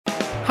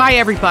Hi,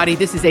 everybody.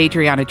 This is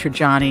Adriana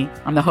Trajani.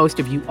 I'm the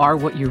host of You Are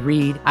What You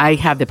Read. I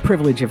have the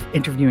privilege of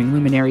interviewing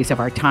luminaries of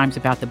our times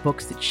about the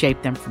books that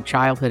shaped them from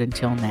childhood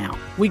until now.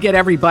 We get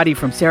everybody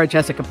from Sarah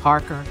Jessica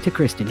Parker to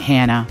Kristen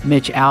Hanna,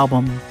 Mitch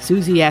Albom,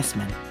 Susie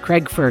Essman,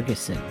 Craig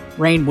Ferguson,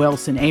 Rainn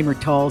Wilson, Amor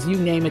Tolls, you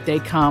name it, they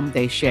come,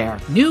 they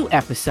share. New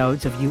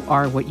episodes of You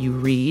Are What You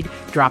Read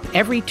drop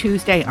every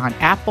Tuesday on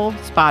Apple,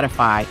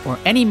 Spotify, or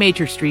any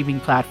major streaming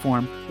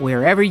platform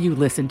wherever you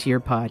listen to your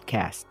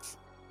podcasts.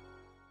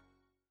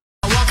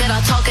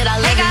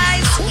 Hey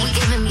guys,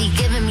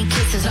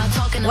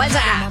 what's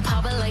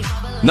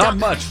up? Not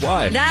much.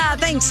 Why? Nah,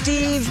 thanks,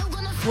 Steve.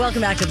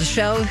 Welcome back to the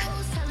show.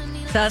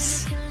 It's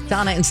us,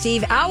 Donna and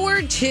Steve.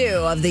 Hour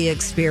 2 of The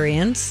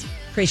Experience.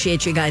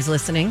 Appreciate you guys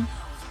listening.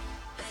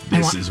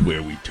 This is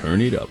where we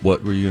turn it up.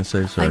 What were you going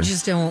to say?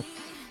 Sorry.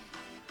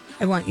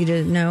 I want you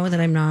to know that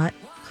I'm not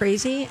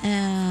crazy,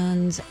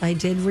 and I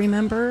did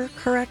remember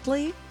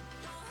correctly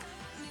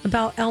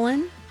about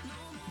Ellen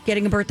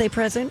getting a birthday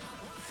present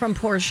from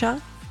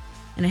Portia,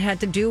 and it had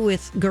to do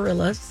with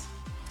gorillas.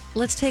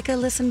 Let's take a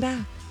listen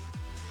back.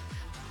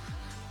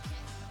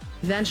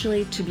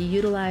 Eventually to be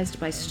utilized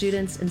by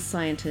students and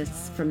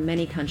scientists from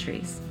many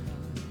countries.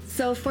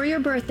 So for your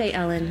birthday,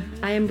 Ellen,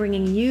 I am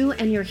bringing you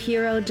and your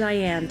hero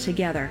Diane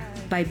together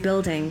by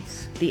building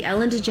the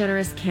Ellen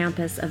DeGeneres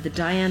campus of the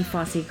Dian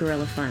Fossey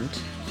Gorilla Fund.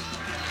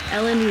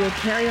 Ellen, you will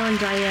carry on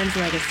Diane's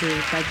legacy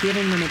by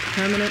giving them a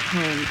permanent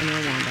home in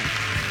Rwanda.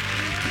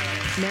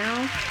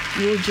 Now,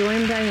 you will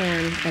join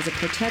Diane as a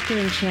protector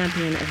and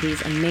champion of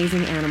these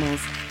amazing animals,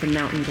 the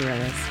mountain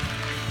gorillas.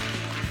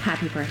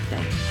 Happy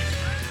birthday.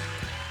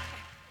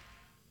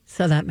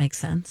 So that makes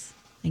sense.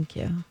 Thank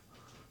you.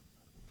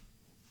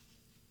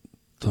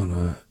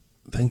 Donna,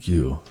 thank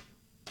you.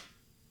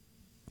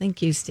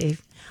 Thank you,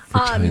 Steve. For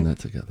tying that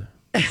together.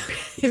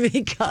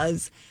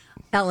 Because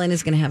Ellen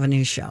is going to have a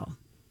new show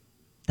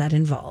that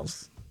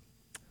involves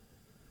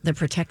the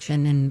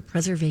protection and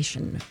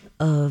preservation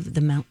of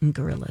the mountain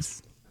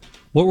gorillas.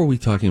 What were we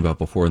talking about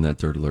before in that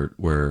Dirt Alert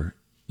where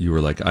you were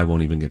like, I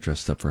won't even get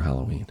dressed up for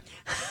Halloween?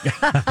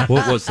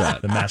 What was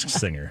that? The Masked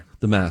Singer.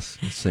 The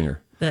Masked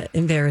Singer. That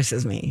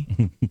embarrasses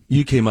me.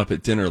 You came up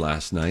at dinner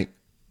last night,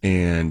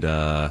 and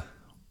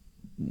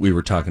we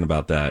were talking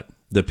about that.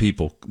 The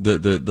people, the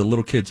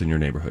little kids in your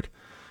neighborhood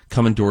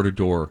coming door to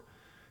door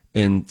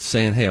and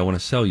saying, hey, I want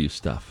to sell you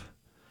stuff.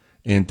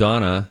 And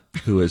Donna,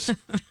 who has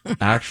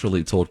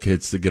actually told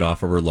kids to get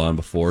off of her lawn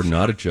before,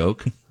 not a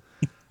joke.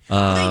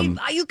 You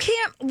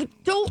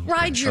don't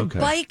ride your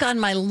bike on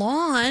my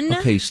lawn.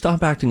 Okay,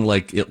 stop acting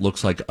like it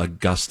looks like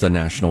Augusta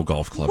National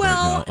Golf Club right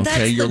now. Okay,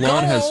 that's your the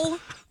lawn goal. has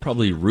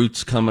probably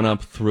roots coming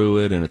up through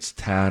it, and it's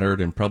tattered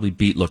and probably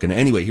beat looking.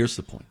 Anyway, here's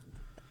the point.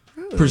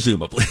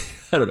 Presumably,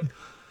 I don't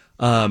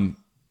know.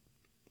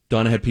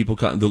 Donna had people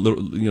come, the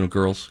little,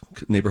 girls,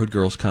 neighborhood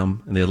girls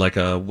come, and they had like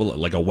a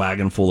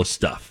wagon full of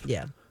stuff.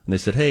 Yeah, and they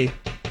said, "Hey,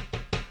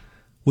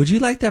 would you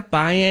like to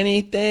buy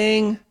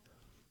anything?"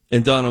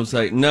 And Donna was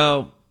like,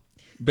 "No."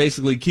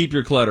 Basically, keep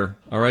your clutter.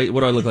 All right.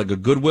 What do I look like? A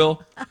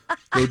Goodwill?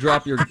 Go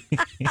drop your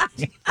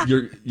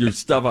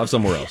stuff off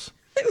somewhere else.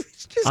 I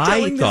was just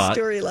telling the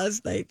story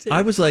last night too.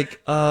 I was like,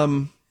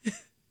 I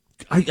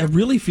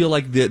really feel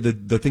like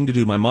the thing to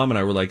do. My mom and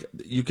I were like,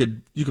 you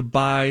could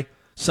buy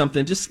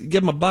something, just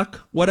give them $1,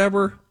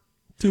 whatever,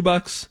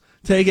 $2,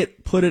 take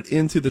it, put it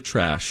into the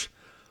trash.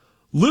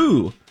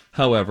 Lou,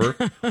 however,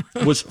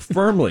 was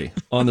firmly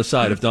on the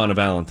side of Donna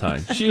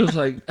Valentine. She was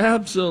like,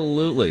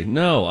 absolutely.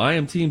 No, I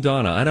am Team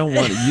Donna. I don't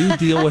want it. You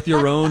deal with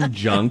your own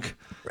junk.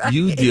 Right.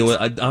 You deal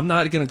with it. I'm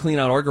not going to clean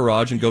out our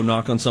garage and go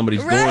knock on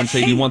somebody's door and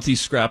say, do you want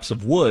these scraps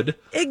of wood?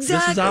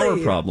 Exactly. This is our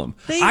problem.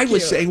 I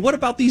was saying, what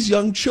about these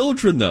young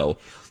children, though?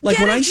 Like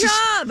get a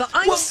job.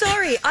 I'm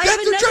sorry.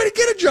 They're trying to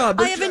get a job.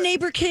 I have a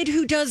neighbor kid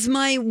who does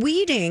my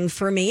weeding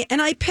for me,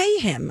 and I pay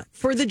him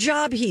for the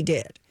job he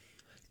did.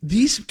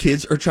 These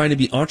kids are trying to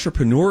be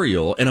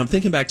entrepreneurial, and I'm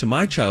thinking back to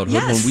my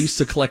childhood when we used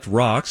to collect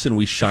rocks and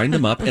we shined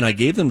them up and I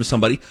gave them to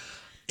somebody.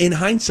 In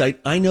hindsight,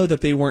 I know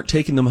that they weren't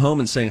taking them home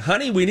and saying,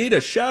 honey, we need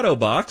a shadow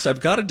box. I've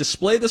got to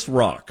display this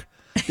rock.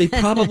 They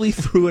probably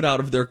threw it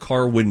out of their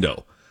car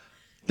window.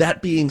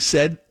 That being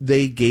said,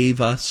 they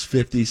gave us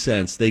 50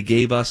 cents. They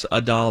gave us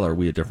 $1.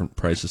 We had different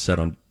prices set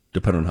on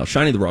depending on how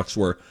shiny the rocks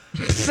were.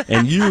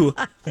 And you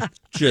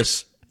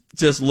just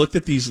looked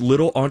at these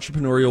little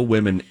entrepreneurial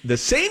women the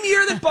same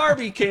year that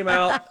Barbie came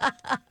out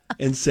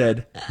and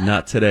said,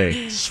 not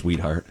today,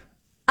 sweetheart.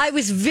 I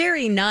was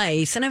very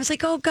nice. And I was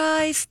like, oh,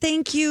 guys,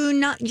 thank you.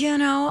 Not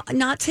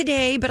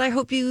today, but I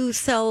hope you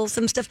sell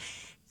some stuff.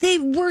 They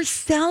were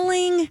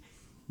selling,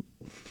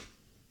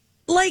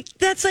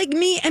 that's like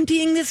me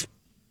emptying this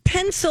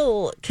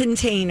pencil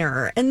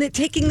container and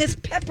taking this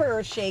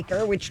pepper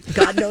shaker, which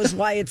God knows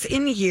why it's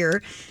in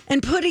here,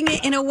 and putting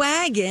it in a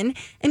wagon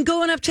and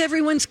going up to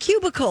everyone's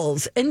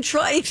cubicles and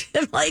trying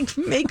to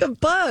make a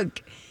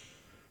buck.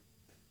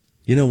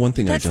 One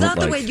thing that's I don't like. That's not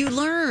the way you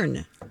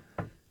learn.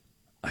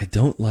 I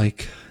don't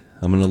like.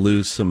 I'm going to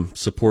lose some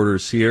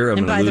supporters here.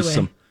 I'm going to lose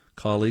some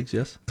colleagues,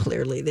 yes?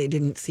 Clearly, they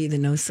didn't see the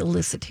no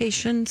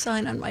solicitation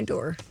sign on my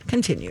door.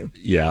 Continue.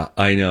 Yeah,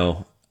 I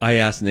know. I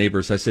asked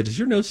neighbors, I said, is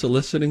your no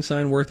soliciting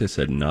sign worth? They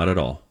said, not at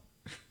all.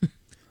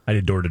 I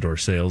did door-to-door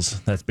sales.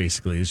 That's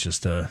basically is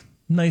just a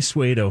nice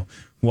way to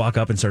walk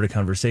up and start a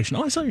conversation.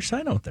 Oh, I saw your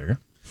sign out there.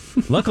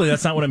 Luckily,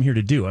 that's not what I'm here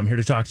to do. I'm here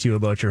to talk to you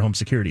about your home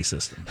security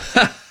system.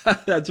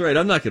 That's right.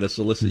 I'm not going to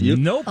solicit you.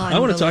 Nope. I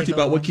want to talk to you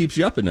about what keeps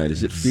you up at night.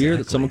 Is it fear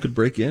that someone could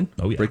break in?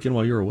 Oh, yeah. Break in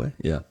while you're away?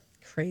 Yeah.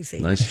 Crazy.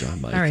 Nice job,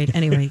 Mike. All right.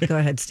 Anyway, go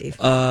ahead, Steve.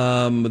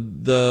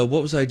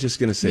 What was I just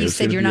going to say? You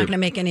said you're not going to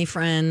make any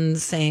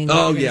friends saying,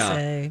 oh, yeah.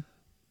 Say.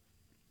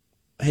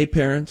 Hey,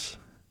 parents,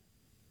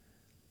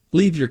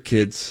 leave your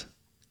kids'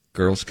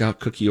 Girl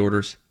Scout cookie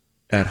orders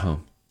at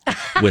home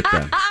with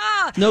them.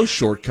 No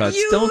shortcuts.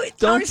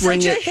 Don't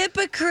bring such a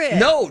hypocrite.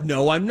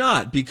 No, I'm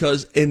not,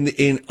 because in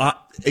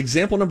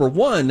example number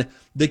 1,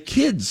 the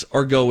kids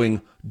are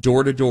going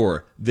door to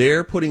door.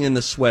 They're putting in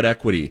the sweat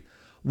equity.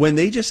 When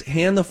they just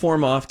hand the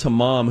form off to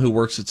mom who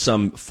works at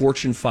some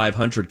Fortune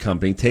 500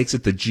 company, takes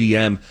it to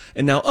GM,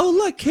 and now, oh,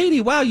 look,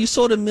 Katie, wow, you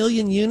sold 1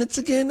 million units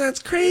again?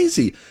 That's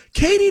crazy.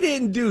 Katie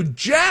didn't do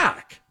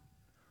jack.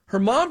 Her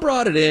mom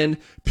brought it in,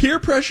 peer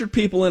pressured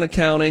people in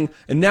accounting,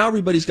 and now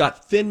everybody's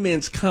got Thin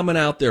Mints coming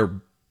out their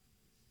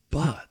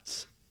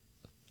butts.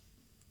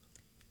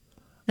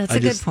 That's a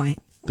good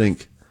point. I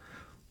think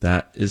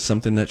that is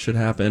something that should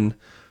happen.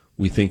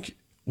 We think,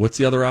 what's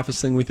the other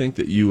office thing we think?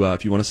 That you,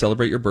 if you want to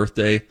celebrate your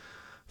birthday,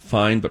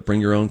 fine, but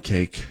bring your own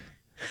cake.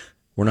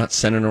 We're not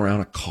sending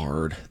around a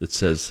card that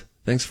says,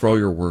 thanks for all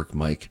your work,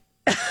 Mike.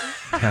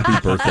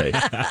 Happy birthday.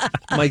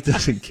 Mike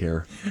doesn't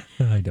care.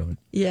 I don't.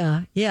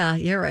 Yeah,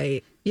 you're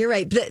right. You're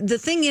right. The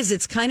thing is,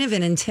 it's kind of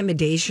an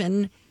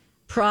intimidation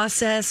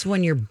process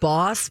when your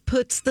boss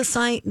puts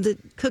the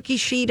cookie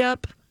sheet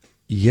up.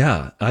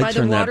 Yeah, I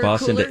turn that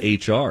boss cooler.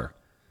 into HR.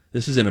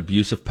 This is an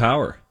abuse of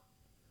power.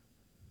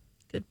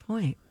 Good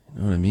point.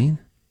 You know what I mean?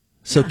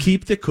 So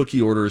keep the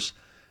cookie orders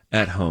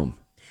at home.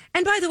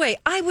 And by the way,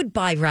 I would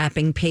buy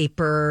wrapping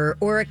paper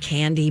or a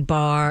candy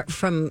bar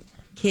from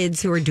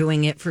kids who are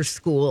doing it for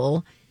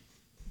school.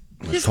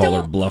 Let's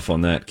call her bluff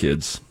on that,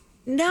 kids.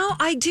 No,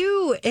 I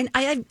do. And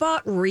I've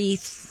bought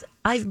wreaths.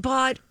 I've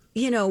bought,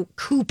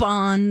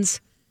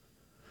 coupons.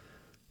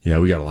 Yeah,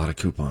 we got a lot of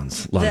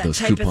coupons. A lot of those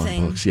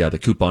coupon books. Yeah, the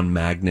coupon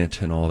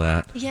magnet and all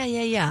that.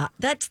 Yeah.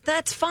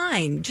 That's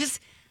fine.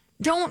 Just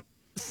don't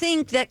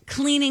think that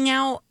cleaning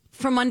out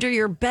from under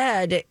your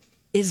bed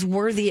is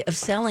worthy of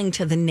selling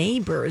to the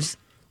neighbors.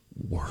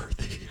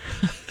 Worthy.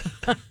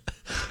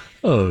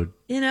 Oh.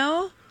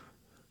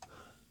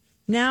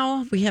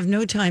 Now we have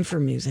no time for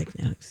music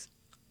news.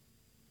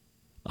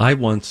 I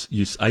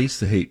used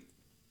to hate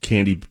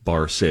candy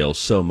bar sales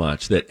so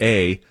much that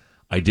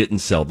I didn't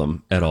sell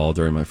them at all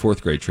during my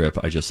 4th grade trip.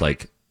 I just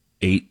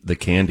ate the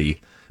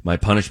candy. My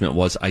punishment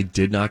was I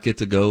did not get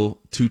to go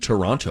to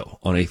Toronto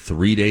on a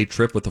 3-day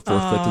trip with the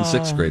 4th, 5th, and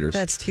 6th graders.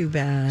 That's too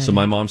bad. So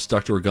my mom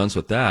stuck to her guns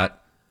with that.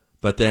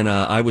 But then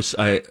I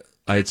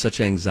had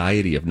such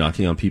anxiety of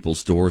knocking on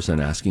people's doors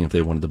and asking if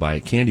they wanted to buy a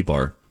candy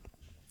bar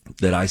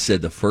that I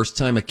said the first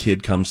time a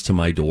kid comes to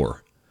my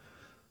door,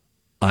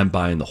 I'm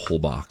buying the whole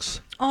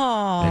box.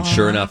 Aww. And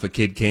sure enough, a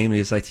kid came and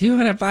he's like, do you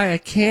want to buy a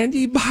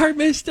candy bar,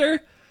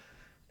 mister?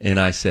 And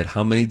I said,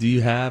 how many do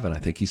you have? And I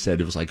think he said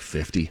it was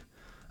 50.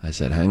 I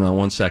said, hang on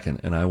one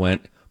second. And I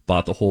went,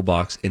 bought the whole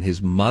box, and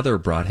his mother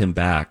brought him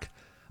back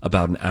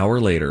about an hour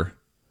later.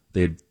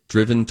 They had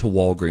driven to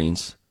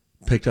Walgreens,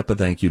 picked up a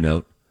thank you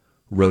note,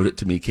 wrote it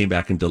to me, came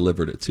back and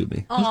delivered it to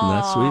me. Isn't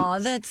that sweet? Oh,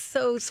 that's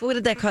so sweet. What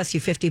did that cost you,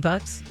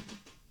 $50?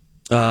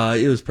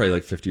 It was probably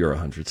 50 or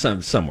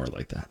 100, somewhere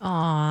like that.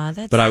 Aw,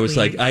 that's But I was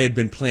sweet. I had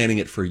been planning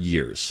it for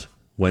years.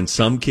 When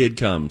some kid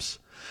comes.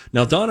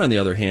 Now, Dawn, on the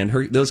other hand,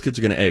 those kids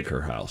are going to egg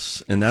her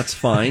house, and that's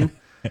fine.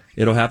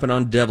 It'll happen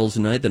on Devil's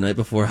Night, the night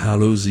before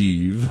Hallows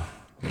Eve.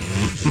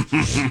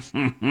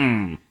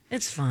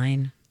 It's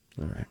fine.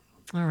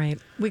 All right.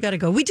 We got to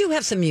go. We do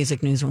have some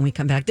music news when we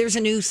come back. There's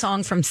a new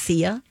song from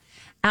Sia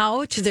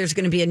out. There's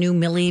going to be a new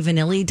Milli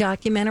Vanilli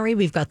documentary.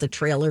 We've got the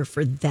trailer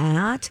for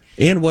that.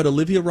 And what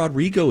Olivia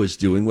Rodrigo is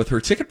doing with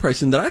her ticket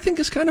pricing that I think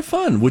is kind of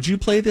fun. Would you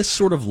play this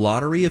sort of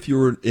lottery if you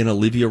were an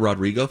Olivia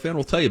Rodrigo fan?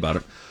 We'll tell you about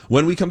it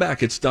when we come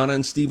back. It's Donna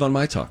and Steve on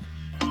My Talk.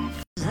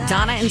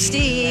 Donna and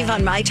Steve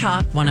on My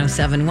Talk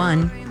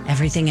 107.1.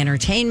 Everything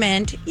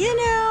Entertainment.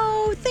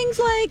 Things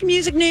like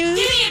music news.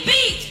 Give me a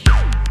beat!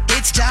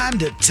 It's time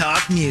to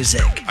talk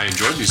music. I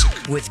enjoy music.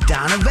 With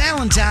Donna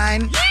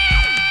Valentine.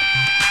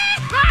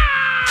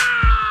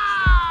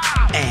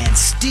 And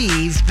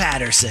Steve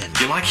Patterson.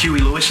 Do you like Huey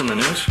Lewis on the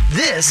news?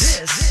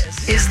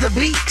 This is The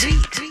Beat.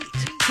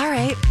 All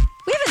right.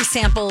 We haven't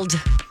sampled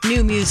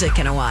new music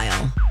in a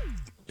while.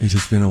 It's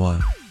just been a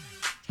while.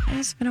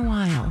 It's been a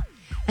while.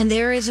 And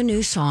there is a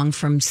new song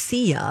from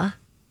Sia,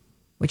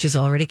 which is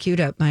already queued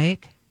up,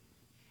 Mike.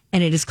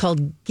 And it is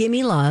called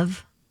Gimme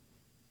Love.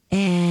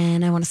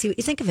 And I want to see what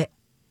you think of it.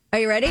 Are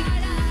you ready?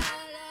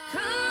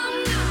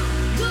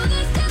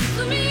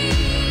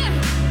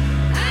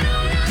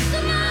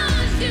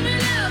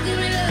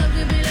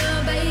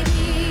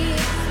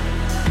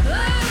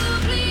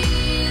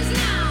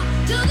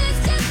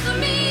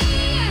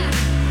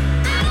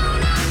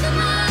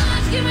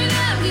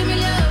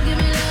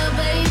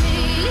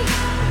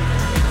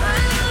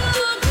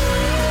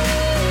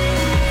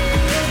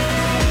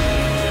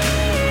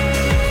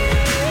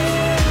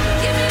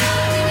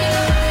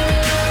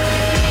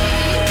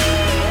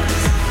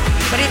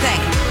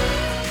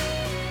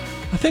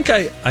 think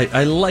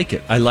I like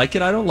it. I like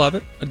it. I don't love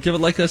it. I'd give it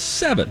like a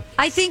 7.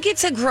 I think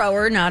it's a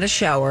grower, not a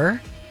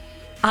shower.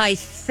 I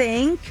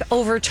think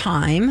over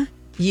time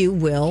you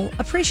will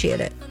appreciate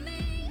it.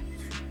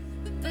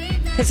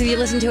 Because if you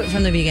listen to it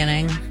from the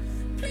beginning.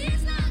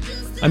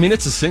 I mean,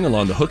 it's a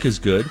sing-along. The hook is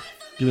good.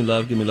 Give me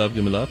love, give me love,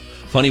 give me love.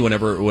 Funny,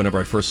 whenever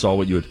I first saw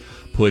what you had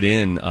put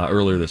in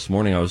earlier this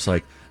morning, I was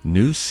like,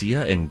 new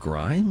Sia and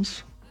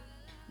Grimes?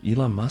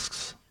 Elon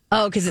Musk's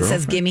Oh, because it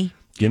says gimme?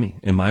 Gimme.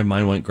 And my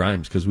mind went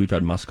Grimes because we've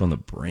had Musk on the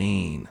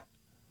brain.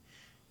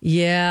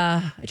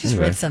 Yeah. I just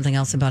read something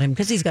else about him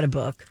because he's got a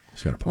book.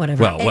 He's got a book.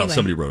 Whatever. Well, Anyway.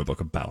 somebody wrote a book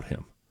about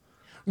him.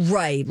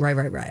 Right.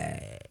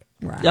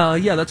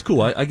 Yeah, that's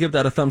cool. I give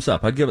that a thumbs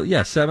up. I'd give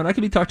it, 7. I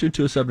could be talked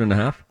into a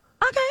 7.5.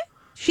 Okay.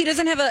 She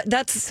doesn't have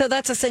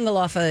that's a single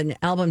off an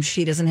album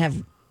she doesn't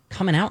have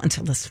coming out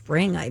until the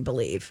spring, I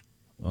believe.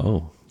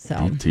 Oh,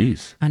 So deep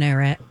tease. I know,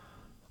 right?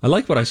 I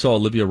like what I saw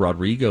Olivia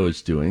Rodrigo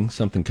is doing,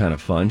 something kind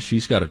of fun.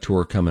 She's got a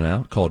tour coming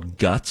out called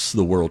Guts,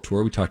 the World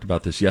Tour. We talked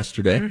about this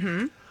yesterday.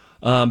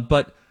 Mm-hmm.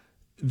 But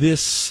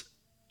this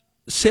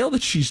sale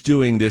that she's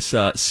doing, this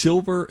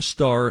Silver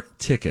Star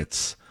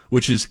tickets,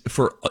 which is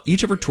for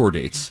each of her tour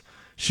dates,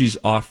 she's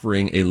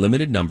offering a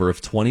limited number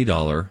of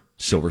 $20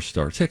 Silver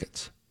Star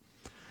tickets.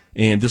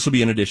 And this will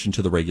be in addition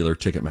to the regular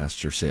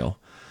Ticketmaster sale.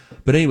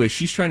 But anyway,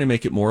 she's trying to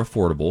make it more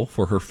affordable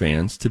for her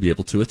fans to be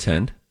able to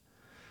attend.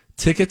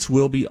 Tickets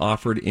will be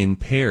offered in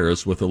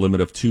pairs with a limit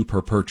of 2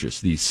 per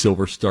purchase. These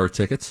Silver Star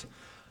tickets.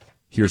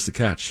 Here's the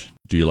catch.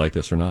 Do you like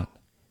this or not?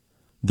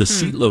 The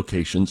seat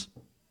locations,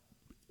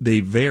 they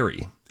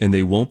vary, and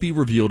they won't be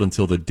revealed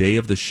until the day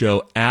of the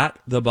show at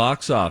the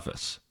box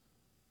office.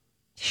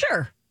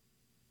 Sure.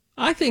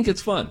 I think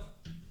it's fun.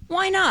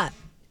 Why not?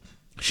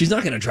 She's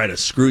not going to try to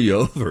screw you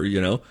over, you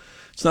know.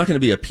 It's not going to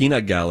be a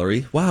peanut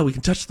gallery. Wow, we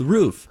can touch the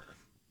roof.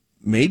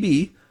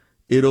 Maybe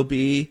it'll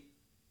be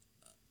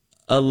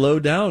a low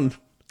down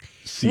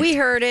seat. We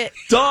heard it.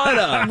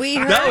 Donna! We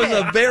heard that was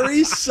it. a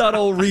very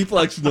subtle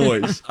reflex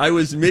noise. I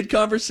was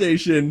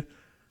mid-conversation.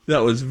 That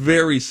was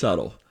very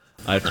subtle.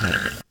 Every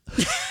time.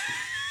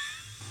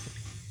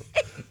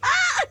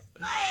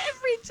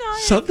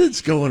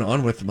 Something's going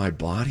on with my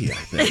body, I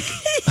think.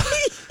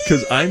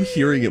 Because I'm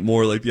hearing it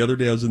more. Like the other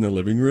day I was in the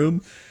living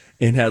room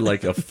and had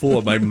like a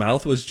full, my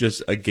mouth was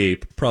just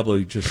agape,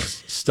 probably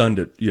just stunned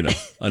at,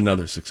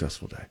 another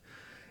successful day.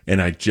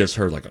 And I just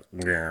heard like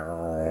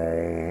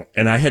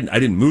and I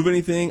didn't move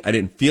anything. I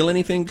didn't feel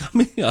anything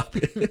coming up.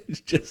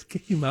 It just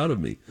came out of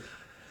me.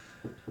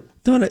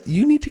 Donna,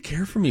 you need to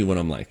care for me when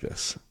I'm like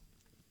this.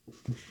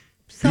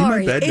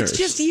 Sorry, bed it's nurse.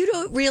 just you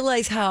don't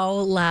realize how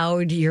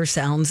loud your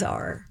sounds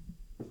are.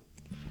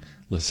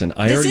 Listen,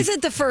 This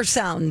isn't the first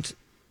sound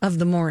of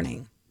the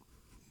morning.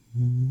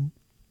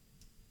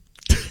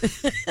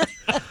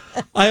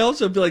 I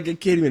also feel like I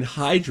can't even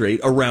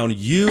hydrate around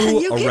you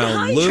can around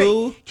hydrate.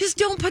 Lou. Just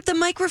don't put the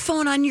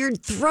microphone on your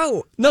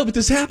throat. No, but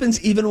this happens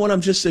even when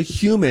I'm just a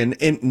human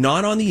and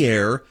not on the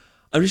air.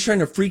 I'm just trying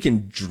to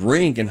freaking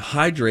drink and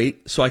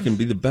hydrate so I can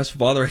be the best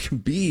father I can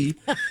be.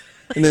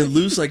 And then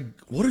Lou's like,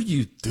 what are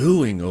you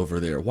doing over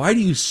there? Why do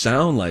you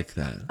sound like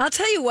that? I'll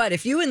tell you what,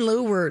 if you and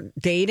Lou were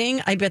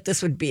dating, I bet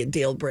this would be a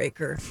deal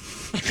breaker.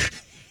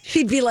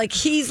 She'd be like,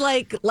 he's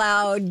like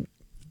loud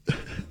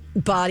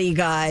body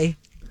guy.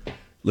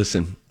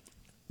 Listen,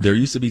 there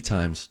used to be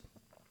times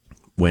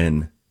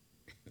when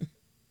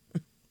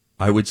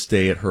I would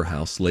stay at her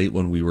house late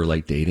when we were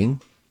like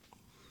dating,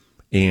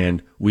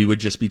 and we would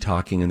just be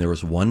talking. And there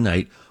was one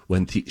night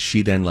when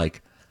she then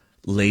like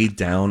laid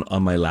down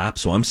on my lap.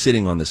 So I'm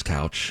sitting on this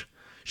couch.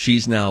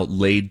 She's now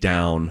laid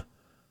down,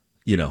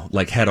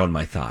 like head on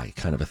my thigh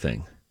kind of a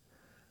thing.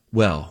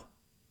 Well,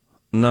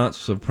 not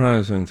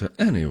surprising to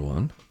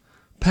anyone,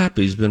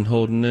 Pappy's been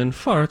holding in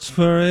farts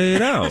for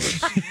 8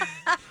 hours.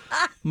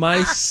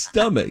 My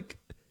stomach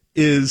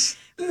it's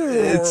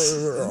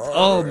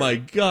oh my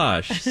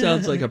gosh,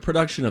 sounds like a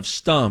production of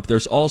Stomp.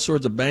 There's all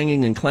sorts of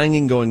banging and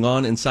clanging going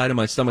on inside of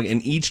my stomach,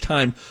 and each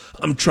time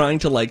I'm trying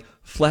to like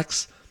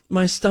flex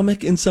my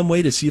stomach in some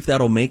way to see if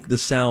that'll make the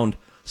sound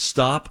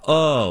stop.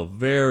 Oh,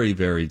 very,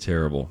 very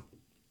terrible.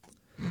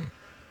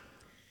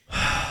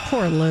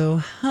 Poor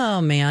Lou.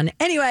 Oh, man.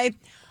 Anyway,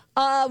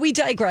 we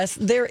digress.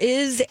 There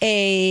is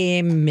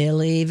a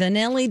Milli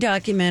Vanilli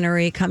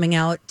documentary coming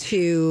out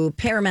to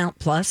Paramount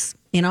Plus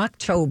in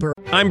October.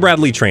 I'm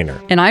Bradley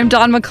Trainer. And I'm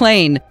Don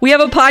McClain. We have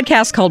a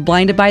podcast called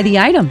Blinded by the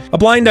Item. A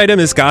blind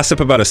item is gossip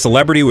about a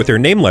celebrity with their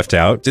name left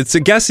out. It's a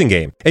guessing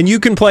game, and you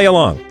can play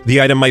along.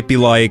 The item might be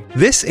like,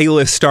 this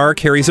A-list star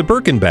carries a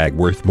Birkin bag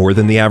worth more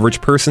than the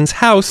average person's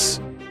house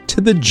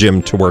to the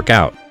gym to work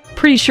out.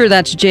 Pretty sure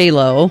that's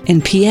J-Lo.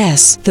 And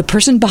P.S. the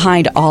person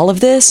behind all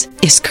of this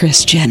is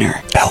Kris Jenner,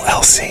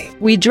 LLC.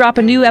 We drop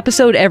a new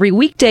episode every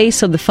weekday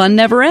so the fun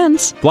never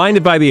ends.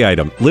 Blinded by the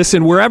Item.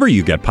 Listen wherever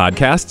you get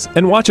podcasts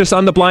and watch us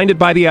on the Blinded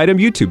by the Item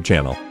YouTube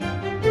channel.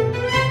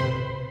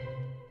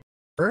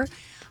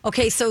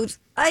 Okay, so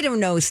I don't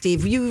know,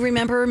 Steve. You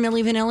remember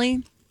Milli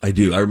Vanilli? I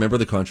do. I remember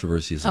the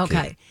controversy as a kid.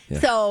 Okay. Yeah.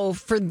 So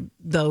for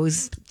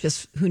those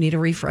just who need a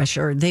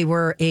refresher, they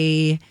were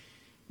a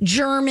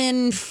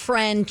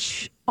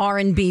German-French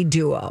R&B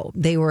duo.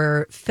 They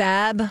were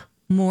Fab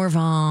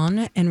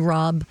Morvan and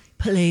Rob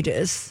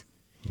Pilatus.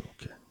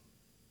 Okay.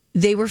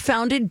 They were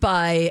founded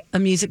by a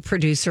music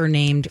producer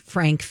named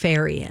Frank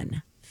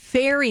Farian.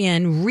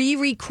 Farian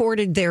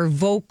re-recorded their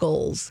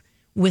vocals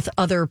with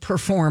other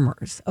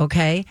performers,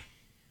 okay?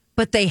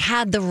 But they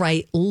had the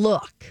right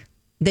look.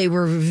 They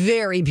were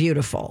very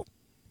beautiful.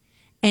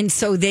 And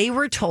so they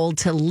were told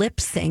to lip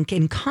sync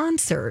in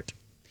concert.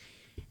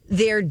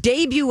 Their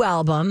debut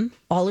album,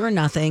 All or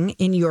Nothing,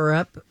 in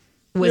Europe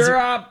was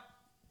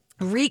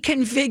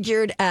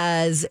reconfigured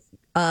as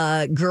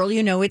Girl,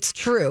 You Know It's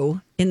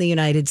True in the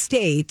United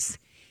States.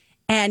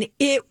 And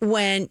it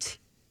went,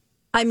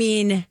 I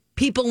mean,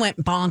 people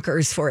went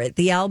bonkers for it.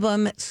 The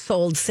album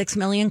sold 6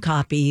 million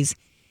copies.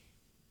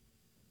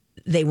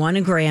 They won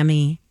a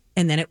Grammy.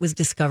 And then it was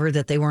discovered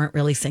that they weren't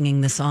really singing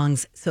the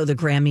songs. So the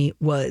Grammy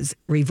was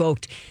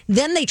revoked.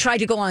 Then they tried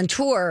to go on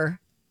tour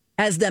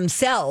as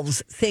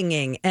themselves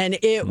singing. And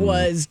it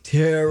was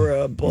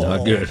terrible.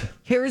 Not good.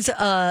 Here's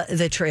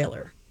the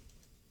trailer.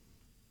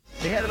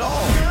 They had it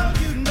all.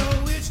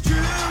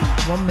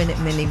 1 minute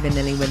Milli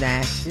Vanilli were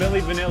there.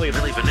 Milli Vanilli.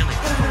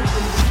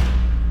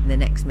 And the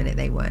next minute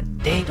they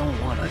weren't. They don't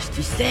want us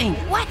to sing.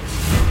 What?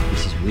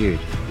 This is weird.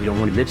 We don't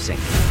want to lip sync.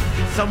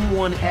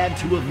 Someone had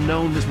to have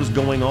known this was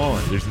going on.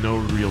 There's no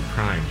real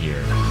crime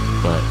here,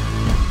 but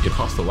it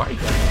costs a life.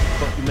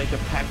 But you make a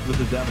pact with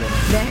the devil.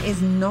 There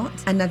is not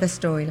another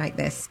story like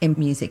this in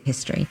music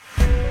history.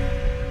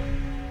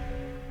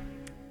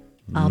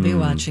 I'll be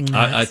watching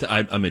that.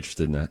 I'm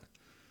interested in that.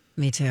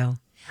 Me too.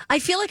 I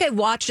feel like I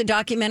watched a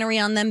documentary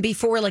on them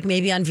before, like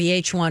maybe on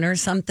VH1 or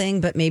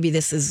something, but maybe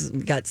this has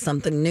got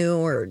something new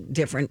or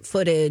different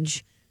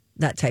footage,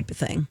 that type of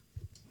thing.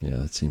 Yeah,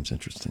 that seems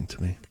interesting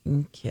to me.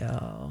 Thank you.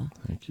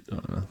 Thank you,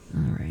 Donna.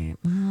 All right.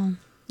 Well, I'm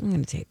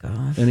going to take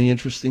off. Any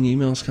interesting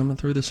emails coming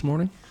through this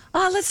morning?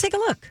 Let's take a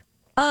look.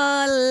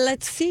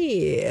 Let's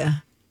see.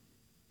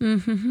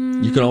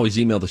 Mm-hmm. You can always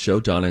email the show,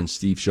 Donna and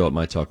Steve Show at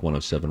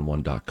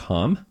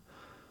mytalk1071.com.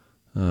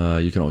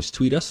 You can always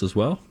tweet us as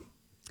well.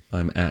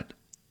 I'm at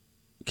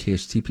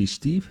KSTP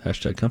Steve,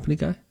 hashtag company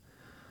guy.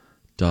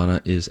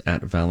 Donna is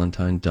at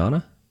Valentine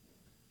Donna.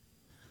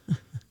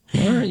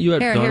 Why aren't you at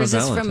Donna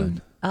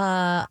Valentine?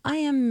 I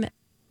don't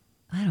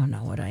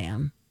know what I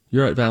am.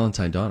 You're at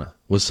Valentine Donna.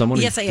 Was someone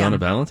Yes, I Donna am.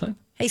 Valentine?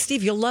 Hey,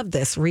 Steve, you'll love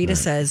this. Rita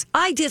says,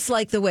 I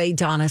dislike the way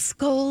Donna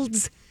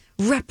scolds,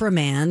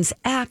 reprimands,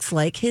 acts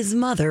like his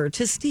mother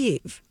to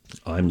Steve.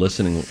 I'm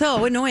listening.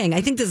 So annoying.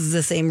 I think this is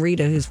the same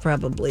Rita who's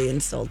probably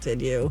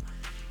insulted you.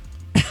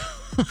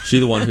 She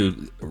the one who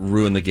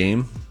ruined the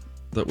game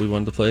that we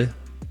wanted to play?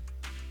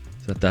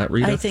 Is that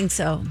Rita? I think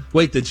so.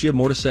 Wait, did she have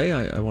more to say?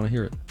 I want to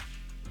hear it.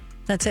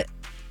 That's it.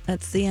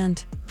 That's the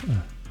end.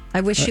 I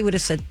wish she would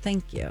have said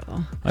thank you.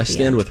 I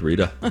stand with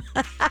Rita.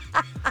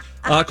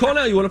 Call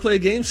now. You want to play a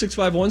game?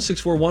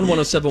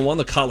 651-641-1071,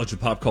 the College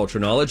of Pop Culture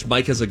Knowledge.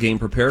 Mike has a game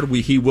prepared.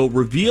 He will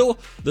reveal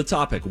the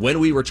topic when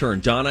we return.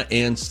 Donna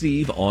and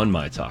Steve on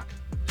My Talk.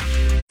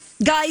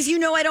 Guys, you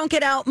know I don't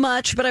get out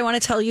much, but I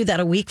want to tell you that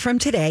a week from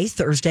today,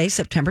 Thursday,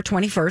 September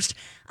 21st,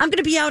 I'm going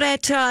to be out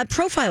at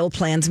Profile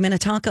Plan's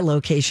Minnetonka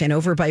location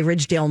over by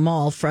Ridgedale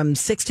Mall from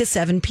 6 to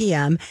 7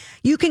 p.m.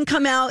 You can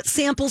come out,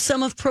 sample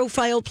some of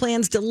Profile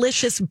Plan's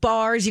delicious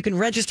bars. You can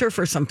register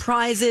for some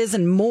prizes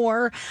and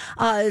more.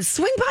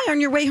 Swing by on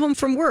your way home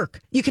from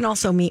work. You can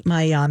also meet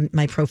my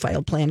my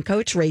Profile Plan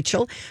coach,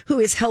 Rachel, who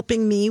is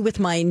helping me with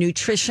my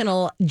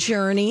nutritional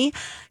journey.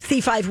 See,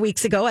 5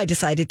 weeks ago, I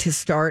decided to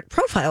start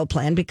Profile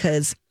Plan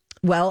because,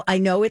 well, I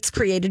know it's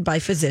created by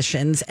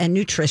physicians and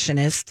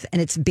nutritionists,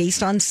 and it's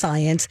based on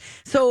science.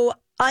 So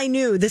I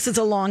knew this is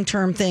a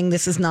long-term thing.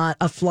 This is not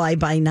a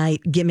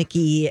fly-by-night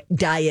gimmicky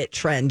diet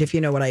trend, if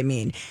you know what I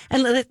mean.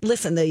 And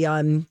listen,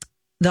 the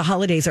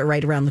holidays are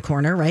right around the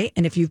corner, right?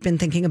 And if you've been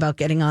thinking about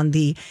getting on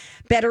the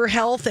better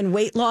health and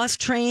weight loss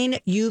train,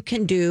 you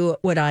can do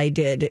what I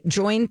did.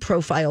 Join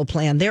Profile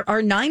Plan. There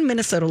are 9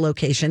 Minnesota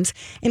locations,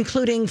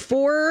 including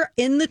 4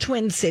 in the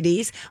Twin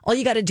Cities. All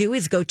you got to do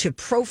is go to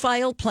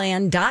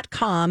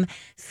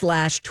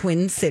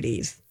profileplan.com/Twin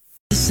Cities.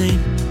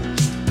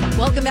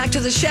 Welcome back to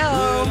the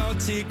show.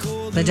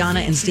 The Donna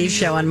and Steve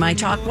Show on My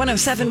Talk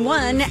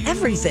 1071,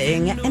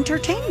 Everything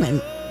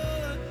Entertainment.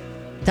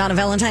 Donna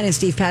Valentine and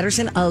Steve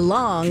Patterson,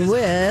 along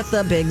with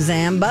the Big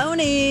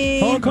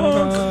Zamboni. Honk,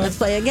 honk. Let's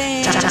play a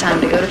game.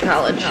 Time to go to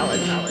college.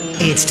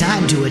 It's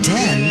time to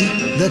attend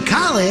the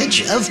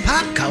College of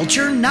Pop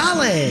Culture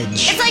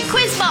Knowledge. It's like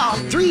quiz ball.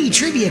 3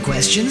 trivia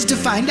questions to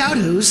find out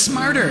who's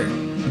smarter.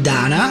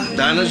 Donna?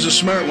 Donna's a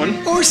smart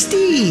one. Or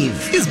Steve?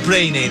 His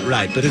brain ain't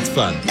right, but it's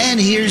fun. And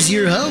here's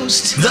your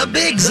host, the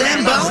Big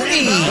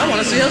Zamboni. I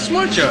want to see how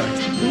smart you are.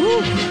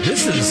 Ooh,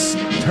 this is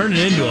turning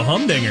into a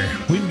humdinger.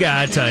 We've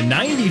got a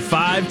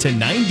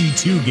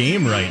 95-92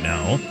 game right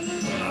now.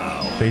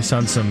 Wow. Based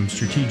on some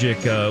strategic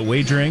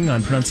wagering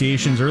on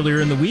pronunciations earlier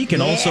in the week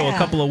and also a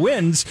couple of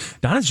wins.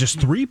 Donna's just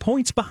 3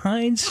 points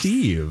behind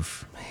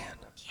Steve. Man.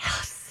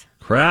 Yes.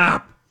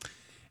 Crap.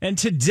 And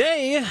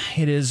today,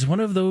 it is one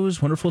of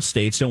those wonderful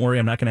states. Don't worry,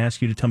 I'm not going to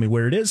ask you to tell me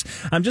where it is.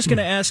 I'm just going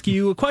to ask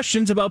you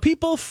questions about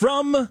people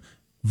from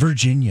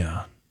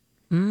Virginia.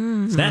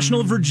 It's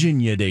National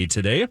Virginia Day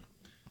today.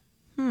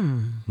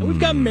 And we've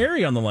got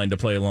Mary on the line to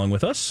play along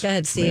with us. Go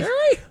ahead, Steve.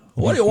 Mary?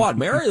 What do you want,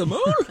 Mary the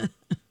Moon?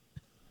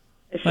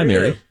 Hi,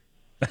 Mary.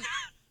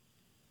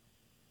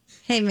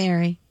 Hey,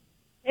 Mary.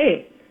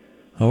 Hey.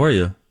 How are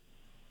you?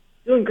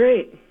 Doing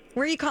great.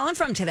 Where are you calling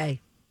from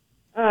today?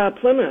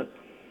 Plymouth.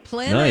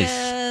 Plymouth.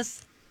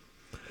 Nice.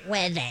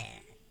 Weather.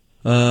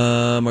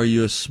 Are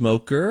you a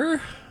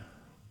smoker?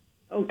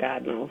 Oh,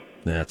 God, no.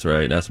 That's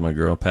right. That's my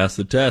girl. Pass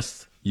the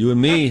test. You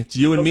and me. It's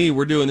you and me.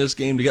 We're doing this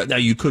game together. Now,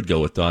 you could go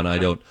with Donna. I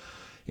don't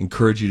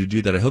encourage you to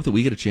do that. I hope that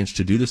we get a chance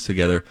to do this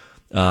together.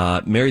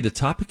 Mary, the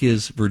topic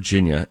is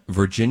Virginia.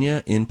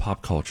 Virginia in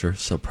pop culture.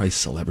 So probably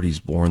celebrities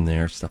born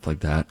there, stuff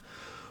like that.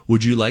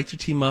 Would you like to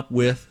team up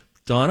with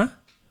Donna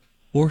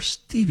or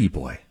Stevie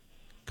Boy?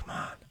 Come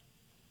on.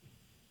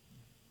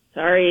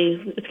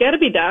 Sorry. It's got to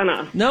be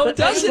Donna. No, it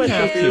doesn't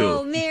have to.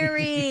 Oh,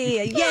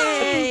 Mary.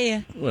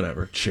 Yay.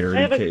 Whatever. I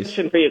Charity have a case.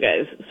 question for you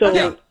guys.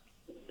 So,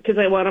 because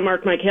I want to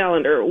mark my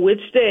calendar, which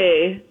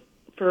day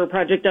for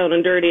Project Down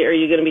and Dirty are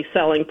you going to be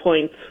selling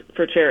points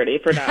for charity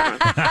for Donna?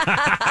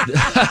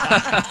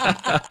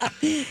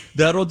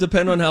 That'll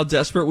depend on how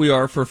desperate we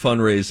are for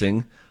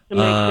fundraising. To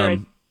make sure I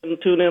can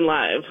tune in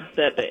live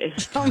that day.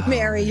 Oh,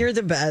 Mary, you're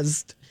the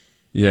best.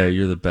 Yeah,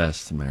 you're the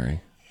best,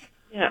 Mary.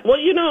 Yeah. Well,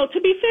 to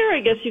be fair,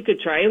 I guess you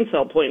could try and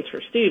sell points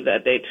for Steve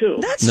that day, too.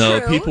 That's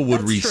true. People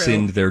would That's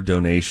rescind true. their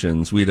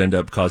donations. We'd end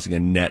up causing a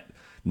net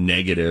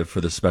negative for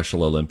the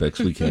Special Olympics.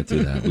 We can't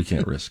do that. We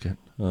can't risk it.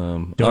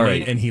 All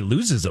right. And he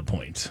loses a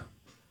point.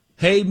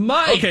 Hey,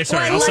 Mike. Okay,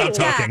 sorry, Well, I'll I like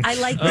stop that. talking. I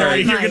like All that,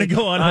 right, you're going to Mike.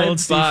 go on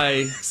hold, Steve.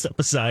 Bye. Step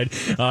aside.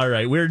 All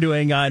right, we're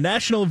doing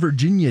National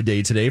Virginia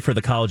Day today for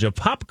the College of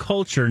Pop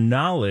Culture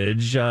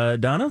Knowledge.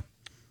 Donna,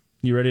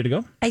 you ready to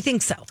go? I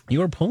think so.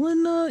 You are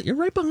pulling, you're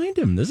right behind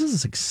him. This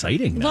is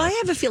exciting now. Well, I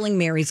have a feeling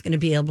Mary's going to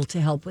be able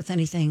to help with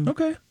anything.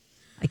 Okay.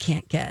 I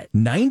can't get.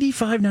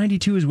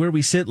 95-92 is where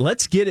we sit.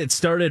 Let's get it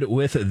started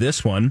with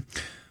this one.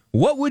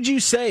 What would you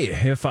say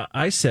if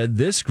I said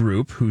this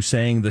group who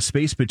sang The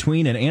Space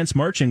Between and Ants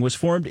Marching was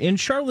formed in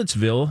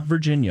Charlottesville,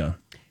 Virginia?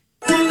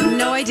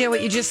 No idea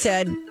what you just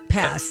said.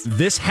 Pass.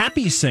 This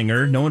happy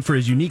singer, known for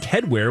his unique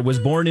headwear, was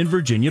born in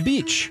Virginia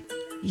Beach.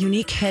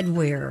 Unique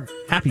headwear.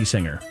 Happy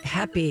singer.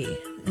 Happy.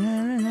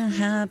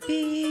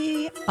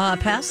 Happy.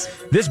 Pass.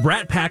 This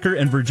Brat Packer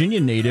and Virginia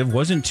native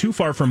wasn't too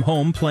far from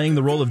home, playing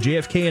the role of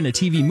JFK in a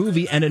TV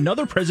movie and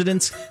another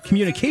president's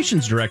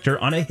communications director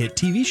on a hit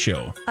TV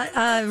show.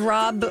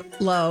 Rob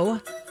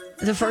Lowe.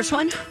 The first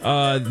one?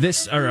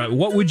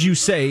 What would you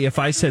say if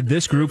I said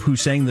this group who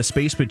sang The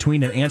Space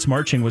Between and Ants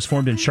Marching was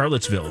formed in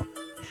Charlottesville?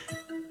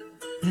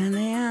 And the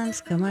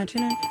ants go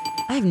marching in.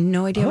 I have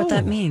no idea what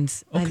that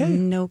means. Okay. I have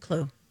no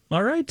clue.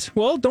 All right.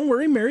 Well, don't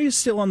worry. Mary is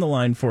still on the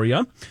line for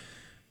you.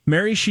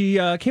 Mary, she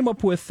came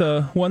up with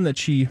one that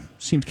she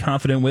seemed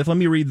confident with. Let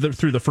me read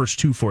through the first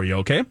two for you,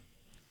 okay?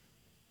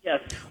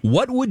 Yes.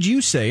 What would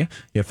you say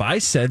if I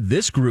said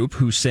this group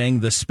who sang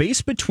The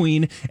Space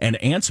Between and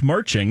Ants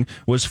Marching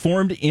was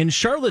formed in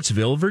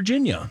Charlottesville,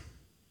 Virginia?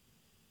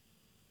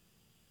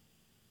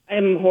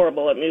 I'm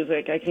horrible at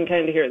music. I can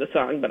kind of hear the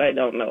song, but I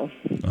don't know.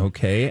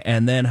 Okay,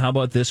 and then how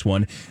about this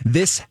one?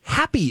 This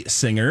happy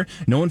singer,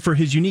 known for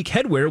his unique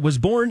headwear, was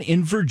born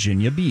in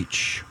Virginia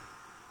Beach.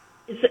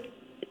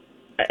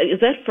 Is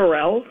that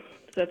Pharrell?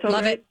 Does that sound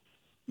Love right? it.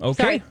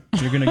 Okay, Sorry.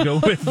 You're going to go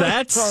with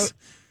that?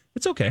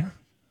 It's okay.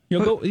 You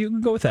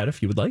can go with that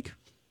if you would like.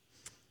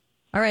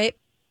 All right.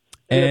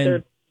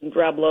 And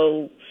Rob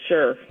Lowe,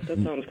 sure.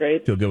 That sounds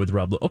great. You'll go with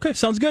Rob Lowe. Okay,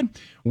 sounds good.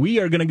 We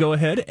are going to go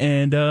ahead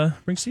and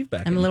bring Steve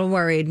back. I'm a little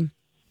worried.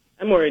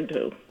 I'm worried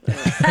too.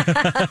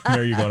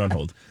 Mary, you're going on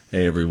hold.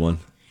 Hey, everyone.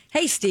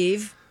 Hey,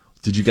 Steve.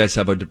 Did you guys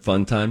have a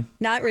fun time?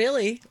 Not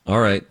really. All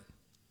right.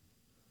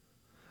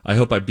 I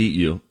hope I beat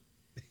you.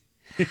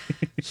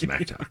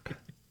 Smack talk.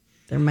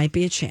 There might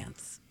be a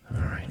chance. All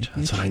right.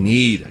 That's what I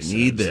need. I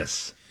need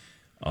this.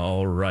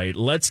 All right.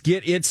 Let's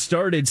get it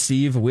started,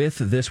 Steve, with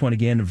this one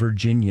again,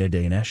 Virginia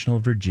Day, National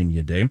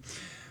Virginia Day.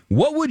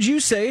 What would you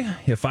say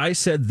if I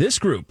said this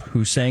group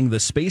who sang The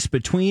Space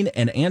Between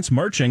and Ants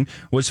Marching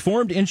was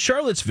formed in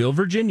Charlottesville,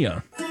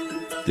 Virginia?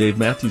 Dave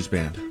Matthews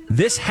Band.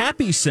 This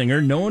happy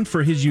singer, known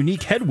for his unique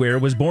headwear,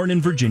 was born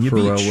in Virginia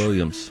Pharrell Beach.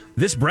 Williams.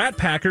 This Brat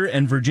Packer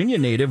and Virginia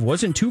native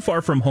wasn't too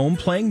far from home,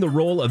 playing the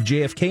role of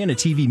JFK in a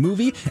TV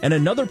movie and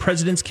another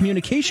president's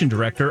communication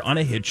director on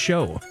a hit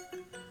show.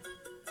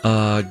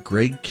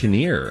 Greg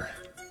Kinnear.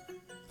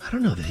 I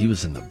don't know that he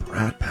was in the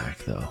Brat Pack,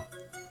 though.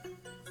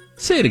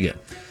 Say it again.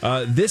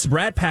 This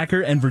Brat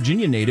Packer and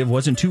Virginia native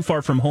wasn't too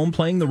far from home,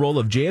 playing the role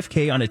of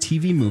JFK on a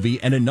TV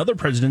movie and another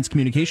president's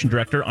communication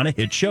director on a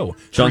hit show.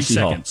 John 3 C.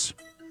 Hall. seconds.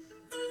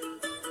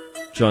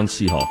 John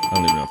C. Hall. I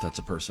don't even know if that's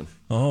a person.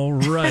 All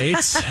right.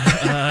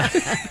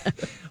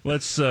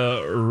 Let's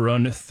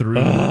run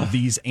through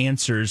these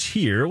answers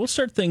here. We'll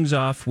start things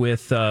off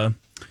with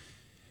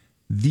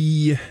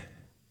the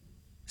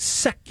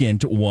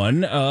second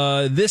one.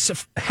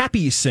 This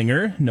happy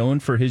singer, known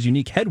for his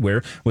unique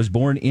headwear, was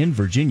born in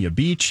Virginia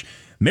Beach.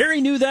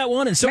 Mary knew that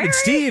one, and so did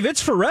Steve.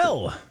 It's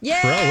Pharrell.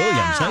 Yeah. Pharrell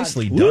Williams.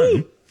 Nicely done.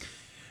 Woo.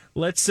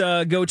 Let's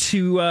go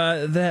to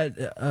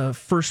that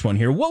first one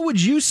here. What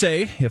would you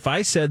say if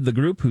I said the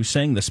group who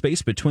sang The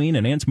Space Between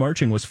and Ants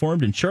Marching was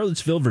formed in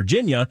Charlottesville,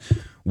 Virginia?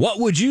 What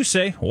would you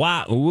say?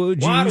 What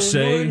would you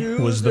say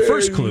was the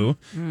first clue?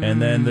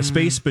 And then The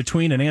Space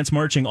Between and Ants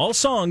Marching, all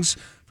songs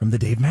from the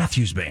Dave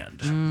Matthews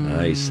Band.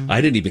 Nice.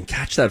 I didn't even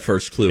catch that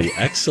first clue.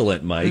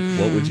 Excellent, Mike.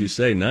 What would you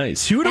say?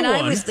 Nice. 2-1. And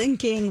I was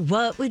thinking,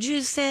 what would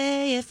you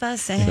say if I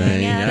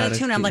sang out of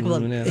tune? I'm like,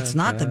 well, it's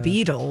not the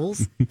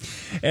Beatles.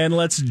 And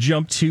let's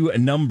jump to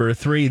number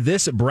 3.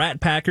 This Brat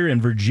Packer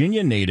and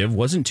Virginia native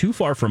wasn't too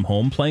far from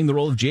home, playing the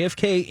role of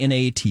JFK in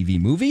a TV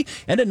movie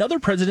and another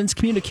president's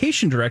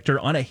communication director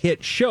on a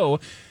hit show.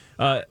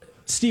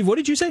 Steve, what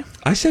did you say?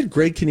 I said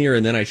Greg Kinnear,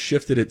 and then I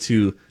shifted it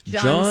to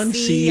John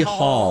C.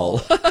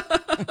 Hall.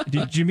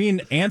 Did you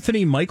mean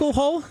Anthony Michael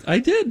Hall? I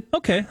did.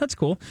 Okay, that's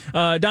cool.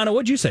 Donna,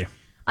 what'd you say?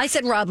 I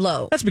said Rob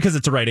Lowe. That's because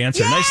it's the right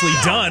answer. Yeah! Nicely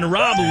done,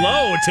 Rob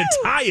Lowe, to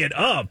tie it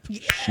up.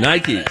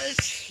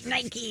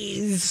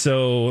 Nikes.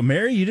 So,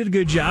 Mary, you did a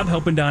good job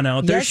helping Donna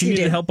out there. Yes, she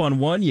needed help on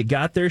one. You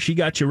got there. She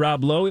got you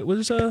Rob Lowe. It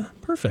was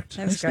perfect.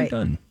 That was Nicely great.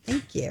 done.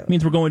 Thank you.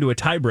 Means we're going to a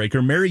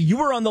tiebreaker. Mary, you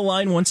were on the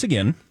line once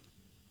again.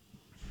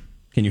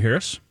 Can you hear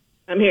us?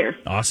 I'm here.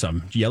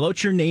 Awesome. Yell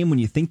out your name when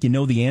you think you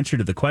know the answer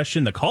to the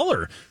question. The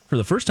caller, for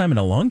the first time in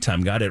a long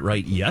time, got it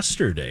right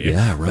yesterday.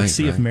 Yeah, right. Let's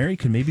see if Mary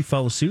could maybe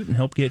follow suit and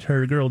help get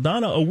her girl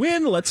Donna a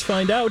win. Let's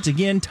find out.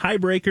 Again,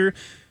 tiebreaker.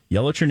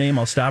 Yell out your name.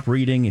 I'll stop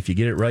reading. If you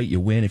get it right, you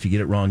win. If you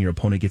get it wrong, your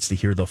opponent gets to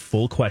hear the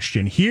full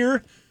question.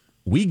 Here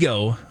we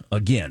go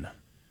again.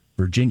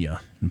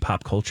 Virginia and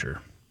pop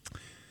culture.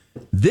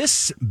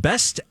 This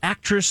Best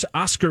Actress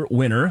Oscar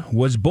winner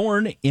was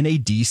born in a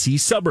D.C.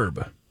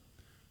 suburb.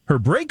 Her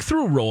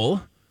breakthrough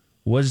role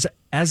was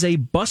as a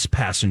bus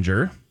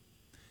passenger.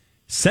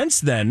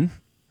 Since then,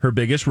 her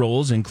biggest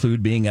roles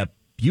include being a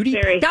beauty...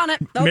 Mary. Donna.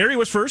 Oh. Mary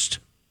was first.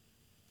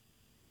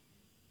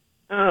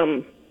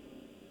 Do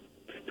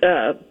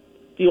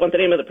you want the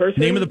name of the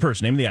person? Name of the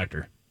person. Name of the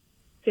actor.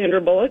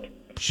 Sandra Bullock.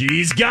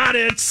 She's got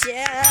it.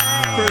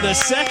 Yeah. For the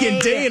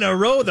second day in a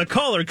row, the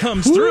caller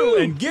comes through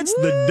and gets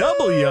the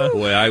W.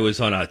 Boy, I was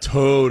on a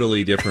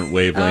totally different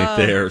wavelength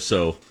there,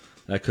 so...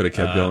 That could have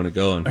kept going and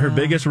going. Her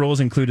biggest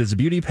roles include as a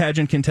beauty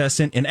pageant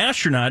contestant, an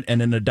astronaut,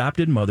 and an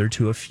adopted mother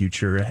to a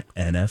future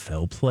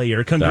NFL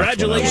player.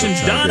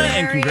 Congratulations, Donna,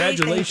 and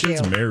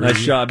congratulations, Mary.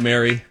 Nice job,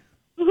 Mary.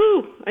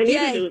 Woohoo! I need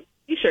a new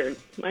T-shirt.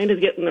 Mine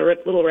is getting a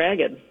little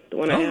ragged. The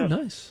one I have.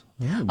 Nice.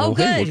 Good, we'll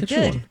get you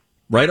one.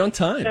 Right on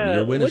time.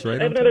 Your win is right I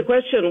on have another time.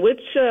 question.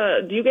 Which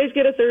do you guys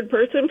get a third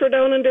person for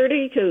Down and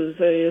Dirty? Because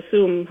I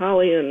assume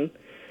Holly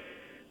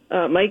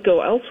and Mike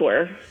go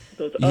elsewhere.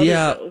 Those other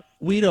shows.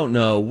 We don't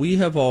know. We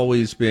have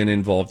always been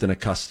involved in a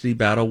custody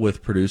battle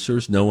with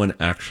producers. No one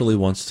actually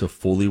wants to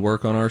fully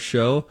work on our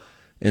show.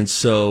 And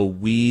so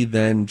we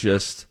then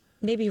just...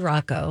 Maybe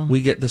Rocco.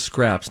 We get the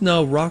scraps.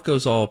 No,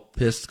 Rocco's all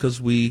pissed because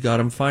we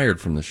got him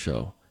fired from the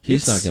show.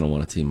 He's not going to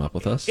want to team up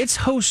with us. It's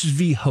hosts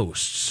v.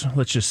 hosts.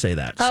 Let's just say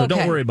that. So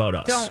don't worry about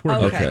us. We're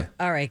okay.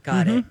 All right,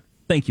 got it.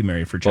 Thank you,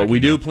 Mary, for checking. But we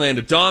do plan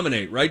to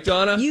dominate, right,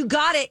 Donna? You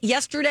got it.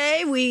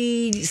 Yesterday,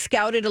 we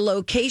scouted a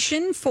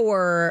location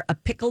for a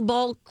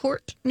pickleball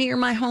court near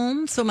my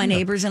home so my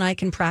neighbors and I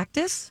can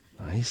practice.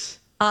 Nice.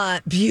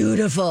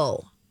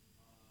 Beautiful.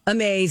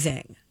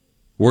 Amazing.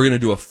 We're going to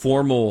do a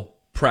formal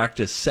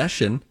practice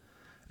session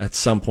at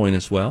some point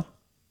as well.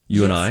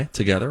 You and I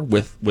together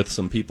with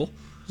some people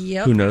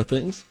who know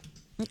things.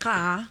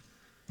 Okay.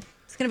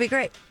 It's going to be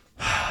great.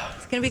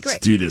 It's going to be great.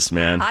 Let's do this,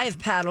 man. I have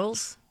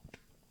paddles.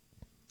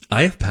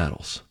 I have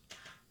paddles.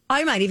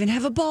 I might even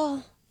have a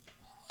ball.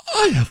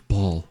 I have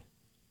ball.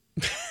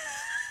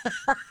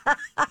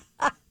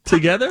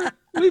 Together,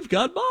 we've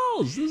got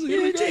balls. This is going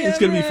to be great. It's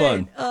going to be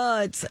fun.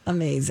 Oh, it's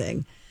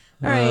amazing.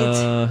 All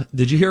right.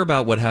 Did you hear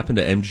about what happened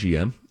to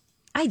MGM?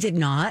 I did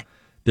not.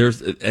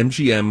 There's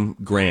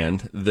MGM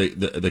Grand,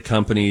 the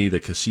company, the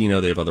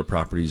casino. They have other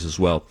properties as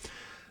well.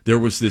 There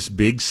was this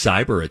big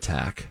cyber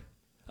attack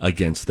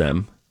against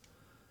them.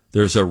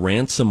 There's a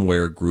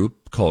ransomware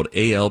group called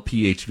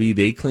ALPHV.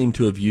 They claim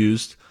to have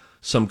used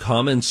some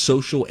common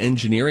social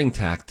engineering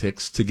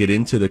tactics to get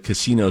into the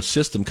casino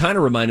system. Kind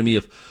of reminded me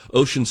of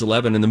Ocean's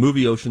 11. In the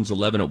movie Ocean's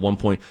 11, at one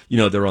point,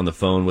 they're on the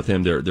phone with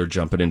him. They're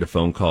jumping into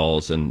phone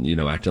calls and,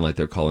 acting like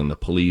they're calling the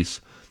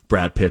police.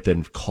 Brad Pitt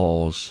then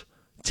calls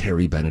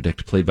Terry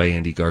Benedict, played by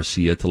Andy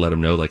Garcia, to let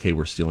him know, like, hey,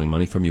 we're stealing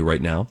money from you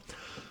right now.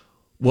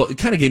 Well, it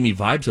kind of gave me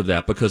vibes of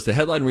that because the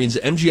headline reads,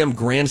 MGM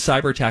Grand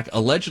Cyber Attack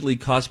allegedly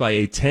caused by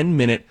a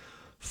 10-minute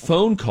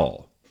phone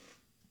call.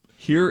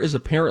 Here is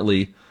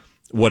apparently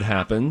what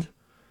happened.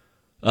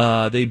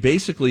 They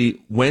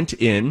basically went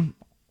in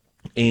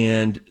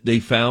and they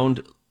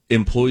found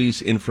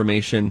employees'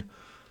 information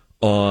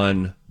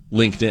on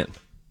LinkedIn.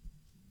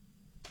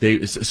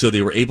 So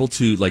they were able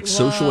to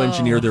social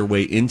engineer their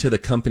way into the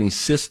company's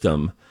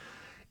system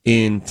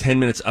in 10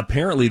 minutes.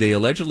 Apparently, they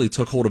allegedly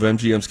took hold of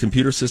MGM's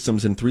computer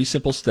systems in 3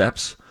 simple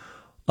steps.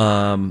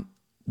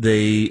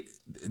 They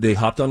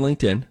hopped on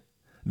LinkedIn.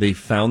 They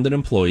found an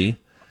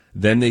employee.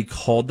 Then they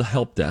called the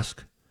help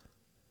desk.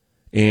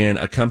 And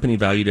a company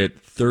valued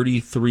at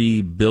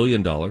 $33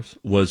 billion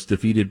was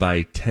defeated by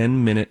a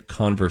 10-minute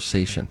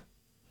conversation.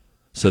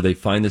 So they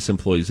find this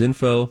employee's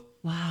info,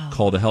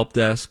 call the help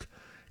desk,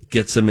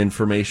 get some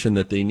information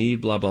that they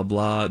need, blah, blah,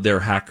 blah.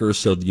 They're hackers,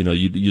 so, you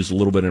use a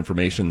little bit of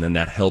information, then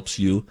that helps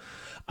you.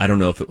 I don't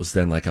know if it was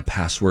then like a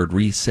password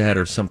reset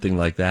or something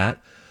like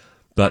that,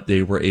 but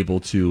they were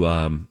able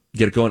to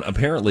get it going.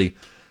 Apparently,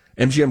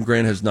 MGM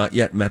Grand has not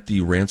yet met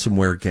the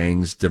ransomware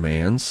gang's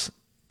demands,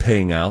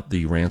 paying out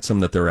the ransom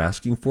that they're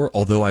asking for.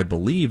 Although I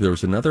believe there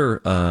was another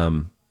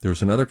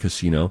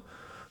casino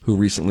who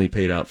recently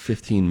paid out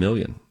 $15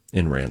 million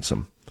in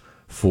ransom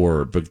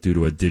due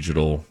to a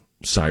digital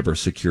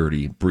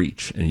cybersecurity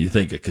breach. And you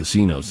think of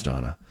casinos,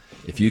 Donna,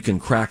 if you can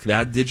crack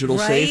that digital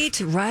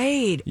safe,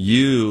 right,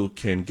 you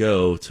can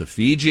go to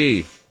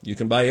Fiji. You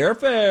can buy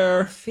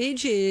airfare.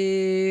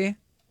 Fiji,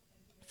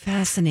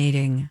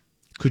 fascinating.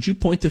 Could you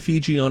point to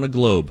Fiji on a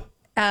globe?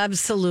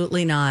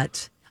 Absolutely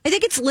not. I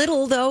think it's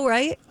little, though,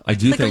 right? I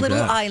do like think a little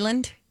that.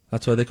 island.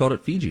 That's why they called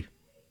it Fiji.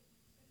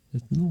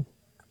 It's little,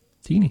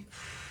 teeny.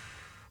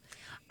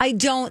 I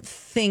don't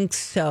think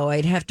so.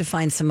 I'd have to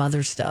find some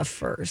other stuff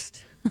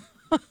first.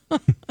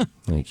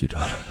 Thank you,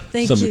 Donna.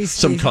 Thank you, Steve.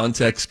 Some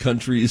context,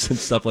 countries, and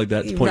stuff like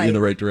that to point you in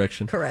the right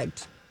direction.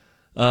 Correct.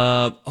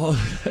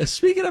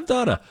 Speaking of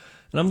Donna,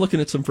 and I'm looking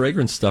at some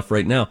fragrance stuff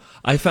right now.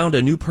 I found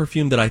a new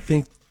perfume that I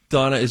think,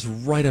 Donna, is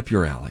right up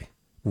your alley.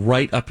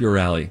 Right up your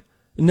alley.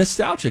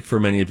 Nostalgic for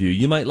many of you.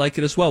 You might like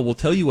it as well. We'll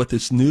tell you what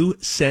this new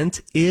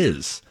scent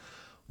is.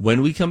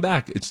 When we come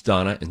back, it's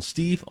Donna and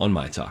Steve on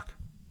My Talk.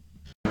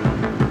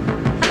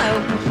 Hello.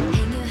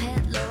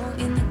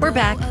 We're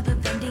back.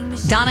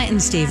 Donna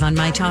and Steve on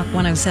My Talk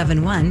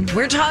 107.1.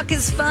 Where talk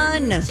is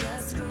fun.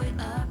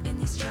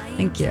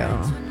 Thank you.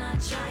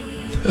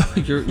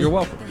 You're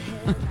welcome.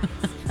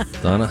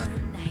 Donna,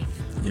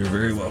 you're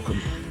very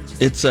welcome.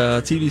 It's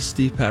TV's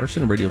Steve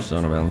Patterson and radio's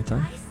Donna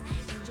Valentine.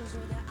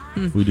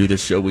 We do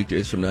this show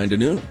weekdays from 9 to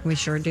noon. We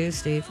sure do,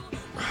 Steve.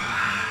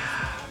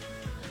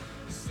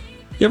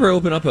 You ever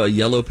open up a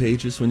Yellow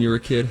Pages when you were a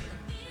kid?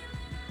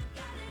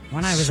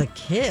 When I was a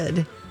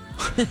kid?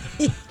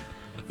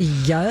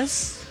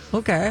 Yes.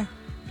 Okay.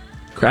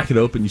 Crack it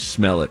open, you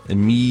smell it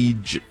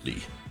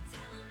immediately.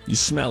 You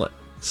smell it.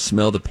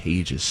 Smell the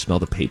pages, smell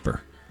the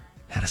paper.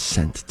 Had a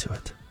scent to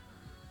it.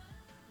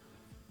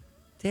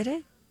 Did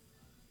it?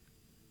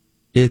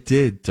 It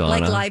did,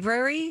 Donna. Like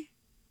library?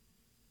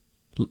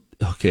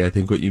 Okay, I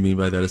think what you mean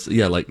by that is,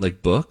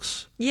 like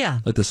books.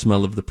 Yeah. Like the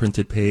smell of the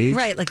printed page.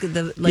 Right, like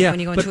when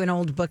you go into an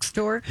old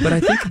bookstore. But I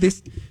think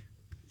this...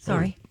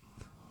 Sorry.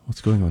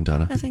 What's going on,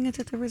 Donna? Nothing. I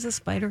thought there was a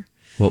spider.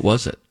 What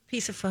was it?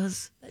 Piece of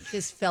fuzz that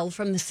just fell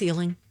from the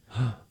ceiling.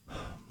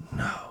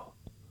 No.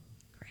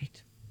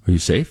 Great. Are you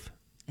safe?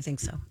 I think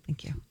so.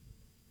 Thank you.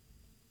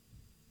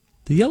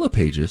 The Yellow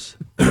Pages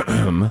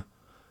had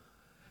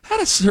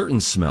a certain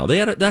smell.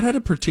 That had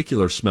a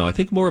particular smell. I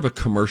think more of a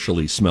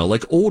commercially smell.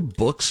 Like old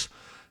books,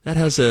 that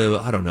has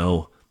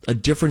a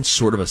different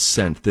sort of a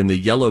scent than the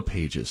Yellow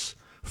Pages.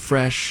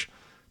 Fresh.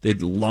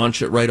 They'd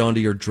launch it right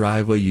onto your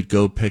driveway. You'd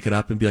go pick it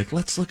up and be like,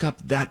 let's look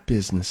up that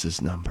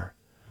business's number.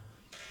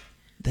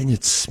 Then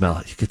you'd smell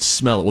it. You could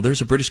smell it. Well,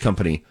 there's a British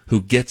company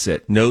who gets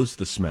it, knows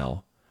the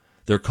smell.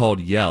 They're called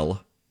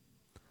Yell,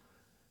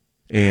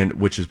 and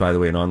which is, by the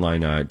way, an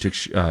online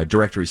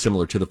directory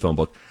similar to the phone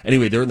book.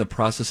 Anyway, they're in the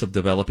process of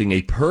developing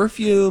a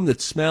perfume that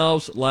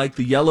smells like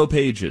the Yellow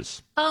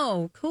Pages.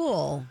 Oh,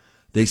 cool.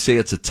 They say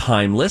it's a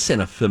timeless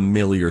and a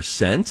familiar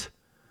scent.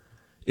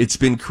 It's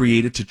been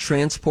created to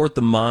transport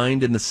the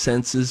mind and the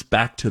senses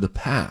back to the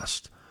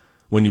past,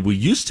 when we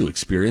used to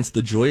experience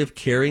the joy of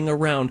carrying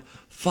around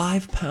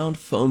 5-pound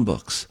phone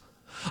books.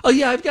 Oh,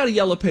 yeah, I've got a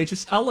Yellow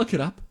Pages. I'll look it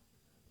up.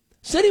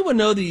 Does anyone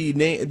know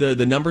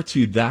the number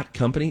to that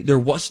company? There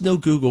was no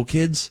Google,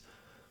 kids.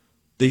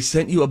 They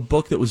sent you a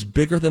book that was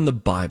bigger than the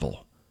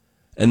Bible,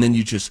 and then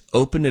you just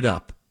opened it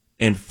up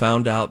and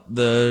found out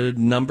the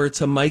number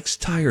to Mike's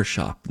Tire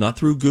Shop, not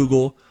through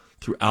Google,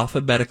 through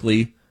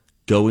alphabetically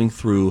going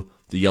through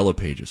the Yellow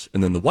Pages.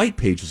 And then the White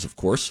Pages, of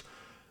course,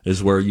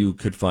 is where you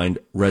could find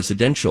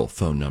residential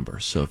phone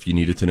numbers. So if you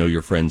needed to know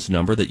your friend's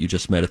number that you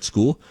just met at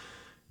school,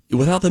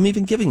 without them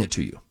even giving it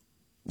to you,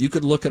 you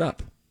could look it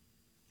up.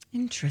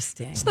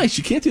 Interesting. It's nice.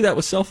 You can't do that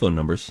with cell phone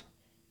numbers.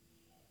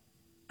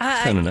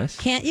 It's kind of nice.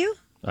 Can't you?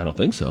 I don't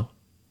think so.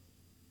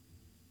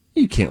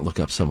 You can't look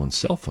up someone's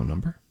cell phone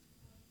number.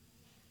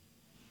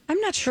 I'm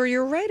not sure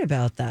you're right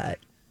about that.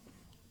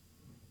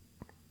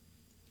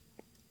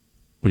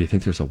 What, do you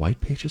think there's a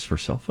White Pages for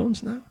cell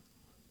phones now?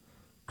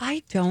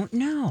 I don't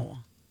know.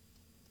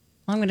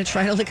 I'm going to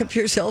try to look up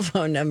your cell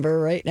phone number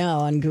right now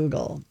on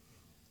Google.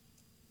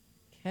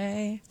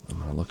 Okay. I'm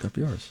going to look up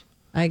yours.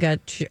 I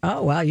got you.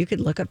 Oh, wow. You could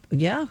look up.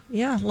 Yeah.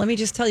 Let me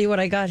just tell you what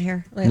I got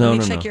here. Let me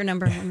check your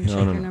number. Let me check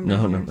your number. No.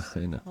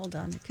 Hold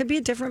on. It could be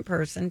a different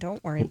person.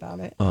 Don't worry about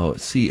it. Oh,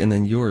 see, and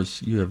then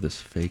yours, you have this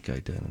fake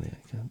identity.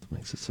 That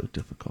makes it so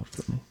difficult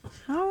for me.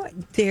 How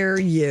dare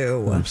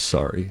you? I'm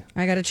sorry.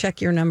 I got to check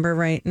your number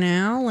right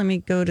now. Let me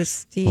go to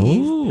Steve.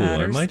 Oh,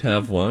 Patterson. I might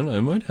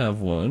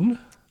have one.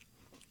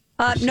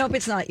 Nope,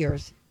 it's not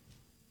yours.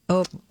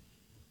 Oh.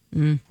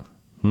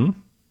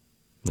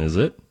 Is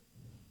it?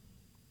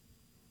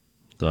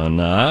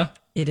 Donna?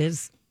 It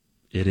is.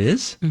 It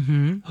is?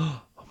 Mm-hmm.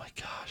 Oh, my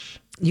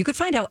gosh. You could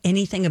find out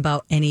anything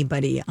about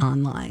anybody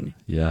online.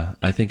 Yeah,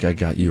 I think I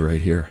got you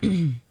right here.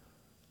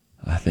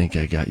 I think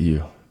I got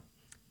you.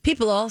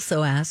 People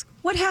also ask,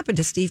 what happened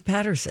to Steve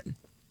Patterson?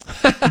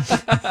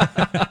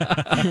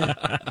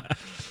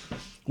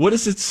 What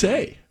does it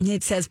say?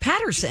 It says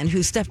Patterson,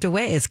 who stepped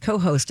away as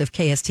co-host of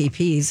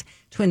KSTP's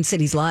Twin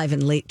Cities Live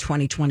in late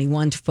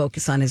 2021 to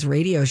focus on his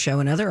radio show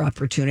and other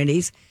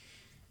opportunities,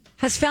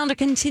 has found a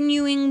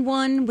continuing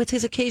one with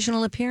his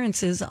occasional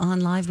appearances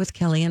on Live with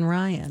Kelly and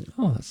Ryan.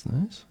 Oh, that's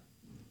nice.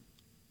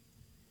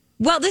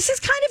 Well, this is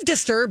kind of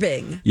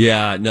disturbing.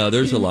 Yeah, no,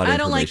 there's a lot of I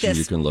don't like information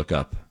this. you can look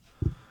up.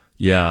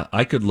 Yeah,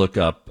 I could look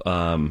up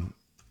and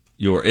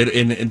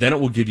then it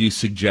will give you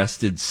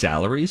suggested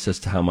salaries as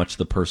to how much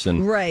the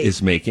person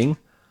is making.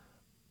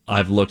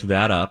 I've looked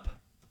that up.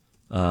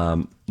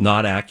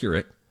 Not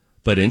accurate,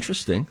 but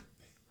interesting.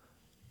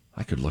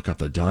 I could look up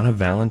the Donna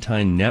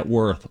Valentine net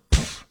worth.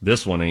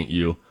 This one ain't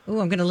you. Oh,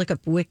 I'm going to look up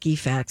wiki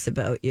facts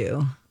about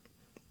you.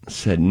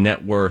 Said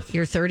net worth.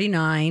 You're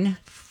 39.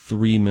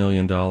 $3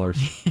 million.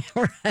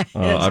 Right.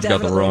 I've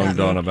got the wrong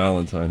Donna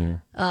Valentine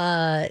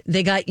here.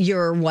 They got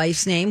your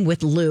wife's name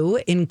with Lou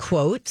in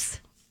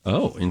quotes.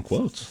 Oh, in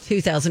quotes.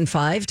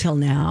 2005 till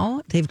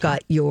now. They've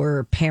got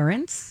your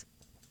parents,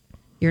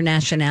 your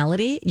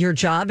nationality, your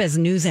job as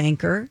news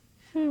anchor,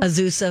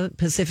 Azusa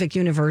Pacific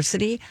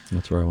University.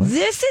 That's where I went.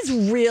 This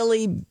is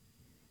really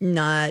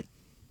not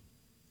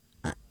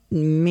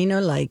me no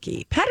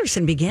likey.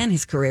 Patterson began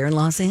his career in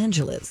Los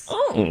Angeles.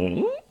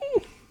 Oh.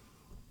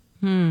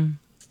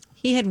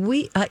 He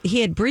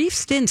had brief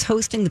stints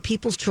hosting the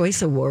People's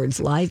Choice Awards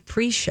live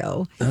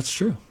pre-show. That's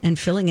true. And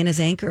filling in as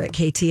anchor at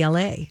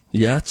KTLA.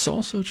 Yeah, it's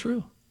also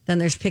true. Then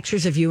there's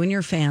pictures of you and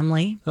your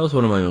family. That was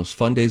one of my most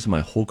fun days of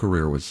my whole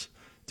career, was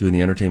doing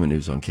the entertainment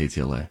news on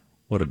KTLA.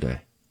 What a day.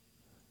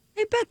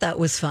 I bet that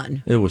was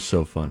fun. It was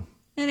so fun.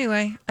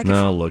 Anyway.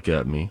 Now look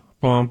at me.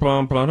 Bum,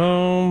 bum,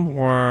 ba-dum.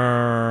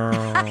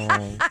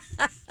 Wow.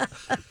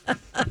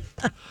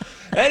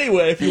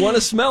 Anyway, if you want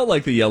to smell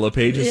like the Yellow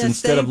Pages, yes,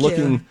 instead of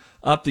looking you.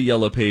 up the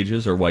Yellow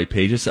Pages or White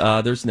Pages,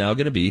 there's now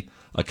going to be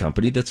a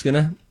company that's going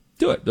to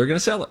do it. They're going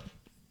to sell it.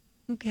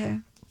 Okay.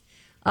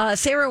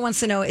 Sarah wants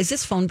to know, is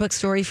this phone book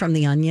story from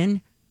The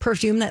Onion?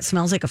 Perfume that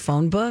smells like a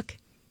phone book?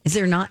 Is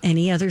there not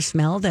any other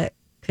smell that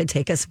could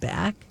take us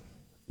back?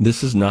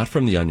 This is not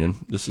from The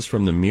Onion. This is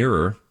from The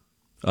Mirror.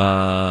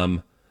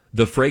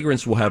 The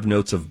fragrance will have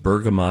notes of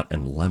bergamot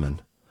and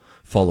lemon,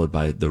 followed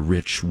by the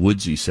rich,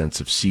 woodsy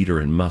sense of cedar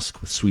and musk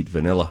with sweet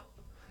vanilla.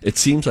 It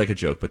seems like a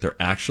joke, but they're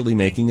actually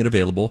making it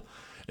available.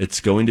 It's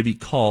going to be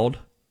called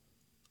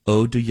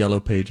Ode to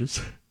Yellow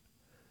Pages,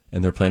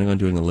 and they're planning on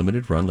doing a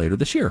limited run later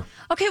this year.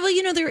 Okay, well,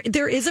 you know,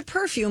 there is a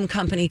perfume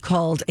company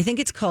called, I think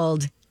it's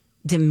called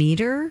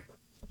Demeter,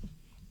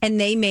 and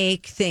they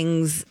make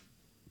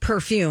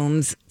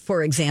perfumes,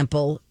 for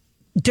example,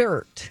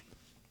 dirt.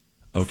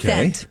 Okay.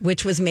 Scent,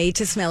 which was made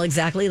to smell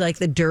exactly like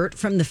the dirt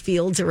from the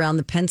fields around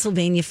the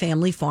Pennsylvania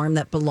family farm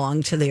that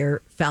belonged to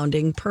their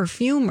founding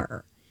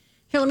perfumer.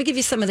 Here, let me give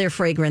you some of their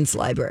fragrance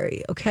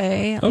library,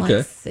 okay?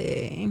 Let's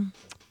see.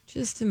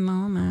 Just a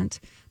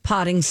moment.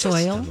 Potting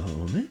soil. Just a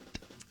moment.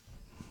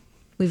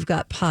 We've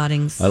got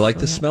potting soil. I like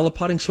the smell of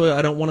potting soil.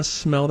 I don't want to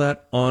smell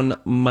that on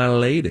my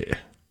lady.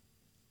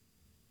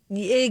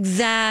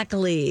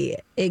 Exactly.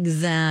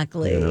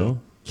 You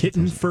know?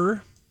 Kitten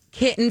fur.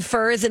 Kitten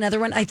fur is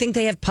another one. I think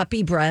they have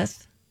puppy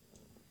breath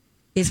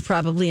is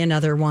probably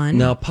another one.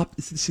 Now,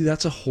 see,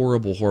 that's a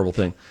horrible, horrible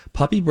thing.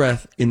 Puppy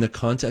breath, in the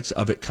context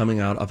of it coming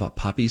out of a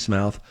puppy's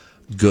mouth,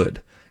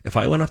 good. If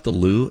I went up to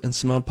Lou and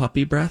smelled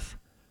puppy breath,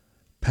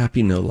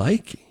 pappy no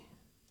likey.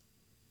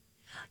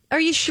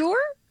 Are you sure?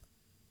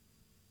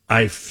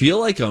 I feel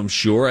like I'm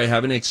sure. I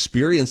haven't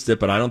experienced it,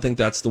 but I don't think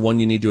that's the one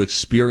you need to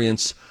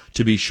experience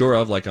to be sure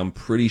of. Like, I'm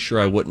pretty sure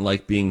I wouldn't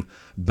like being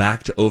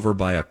backed over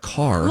by a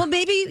car. Well,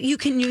 maybe you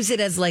can use it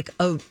as like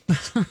a...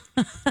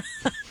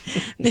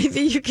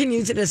 maybe you can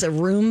use it as a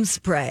room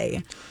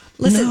spray.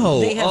 Listen,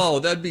 no,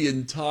 that'd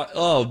be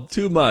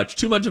too much.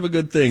 Too much of a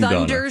good thing,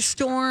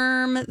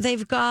 Thunderstorm, Donna.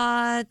 they've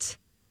got...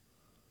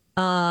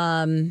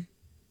 their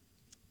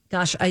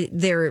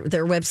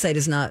website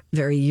is not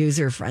very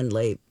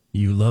user-friendly.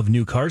 You love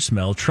new car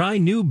smell. Try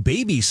new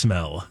baby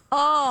smell.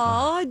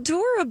 Oh,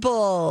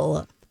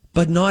 adorable.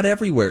 But not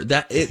everywhere.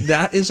 That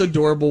is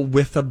adorable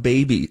with a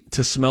baby.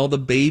 To smell the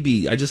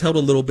baby. I just held a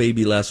little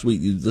baby last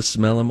week. You just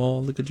smell him. Oh,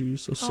 look at you. You're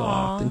so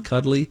soft and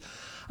cuddly.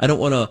 I don't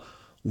want to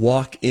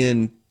walk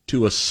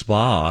into a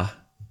spa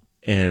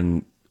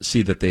and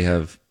see that they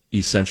have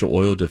essential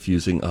oil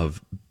diffusing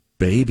of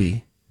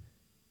baby.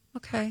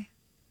 Okay.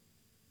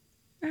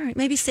 All right.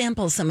 Maybe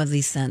sample some of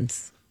these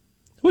scents.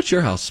 What's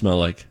your house smell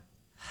like?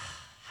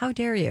 How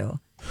dare you?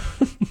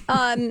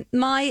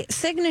 My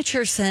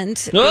signature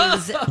scent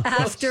is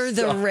After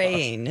the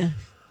Rain.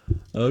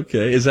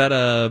 Okay. Is that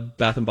a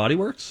Bath and Body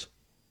Works?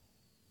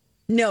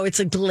 No, it's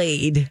a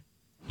Glade.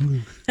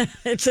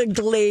 It's a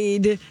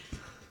Glade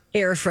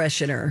air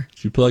freshener.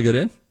 Did you plug it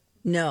in?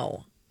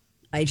 No.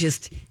 I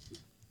just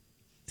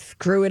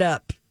screw it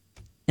up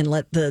and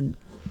let the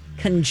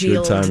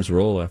congealed... Good times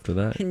roll after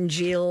that.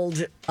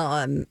 Congealed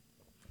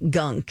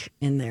gunk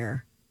in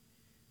there.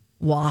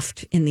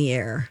 Waft in the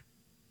air.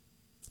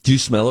 Do you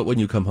smell it when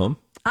you come home?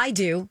 I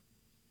do.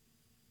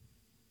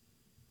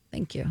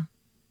 Thank you.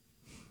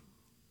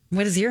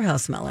 What does your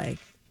house smell like?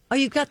 Oh,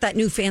 you've got that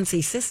new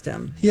fancy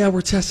system. Yeah,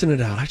 we're testing it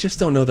out. I just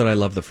don't know that I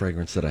love the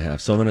fragrance that I have,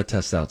 so I'm going to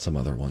test out some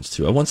other ones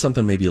too. I want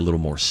something maybe a little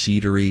more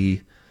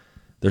cedary.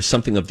 There's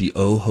something of the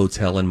O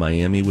Hotel in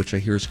Miami, which I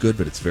hear is good,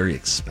 but it's very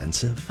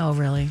expensive. Oh,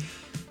 really?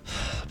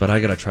 But I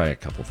got to try a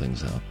couple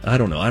things out. I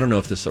don't know. I don't know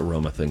if this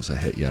aroma thing's a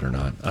hit yet or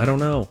not. I don't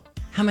know.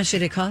 How much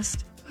did it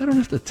cost? I don't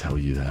have to tell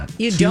you that.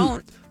 You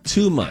don't?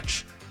 Too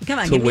much. Come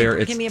on, to where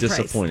it's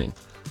disappointing.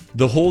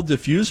 The whole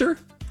diffuser?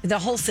 The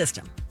whole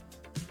system.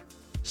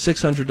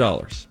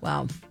 $600.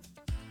 Wow.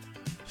 I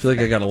feel like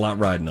I got a lot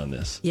riding on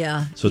this.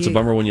 Yeah. So it's a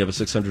bummer when you have a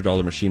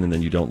 $600 machine and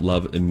then you don't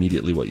love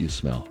immediately what you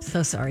smell.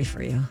 So sorry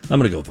for you. I'm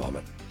going to go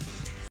vomit.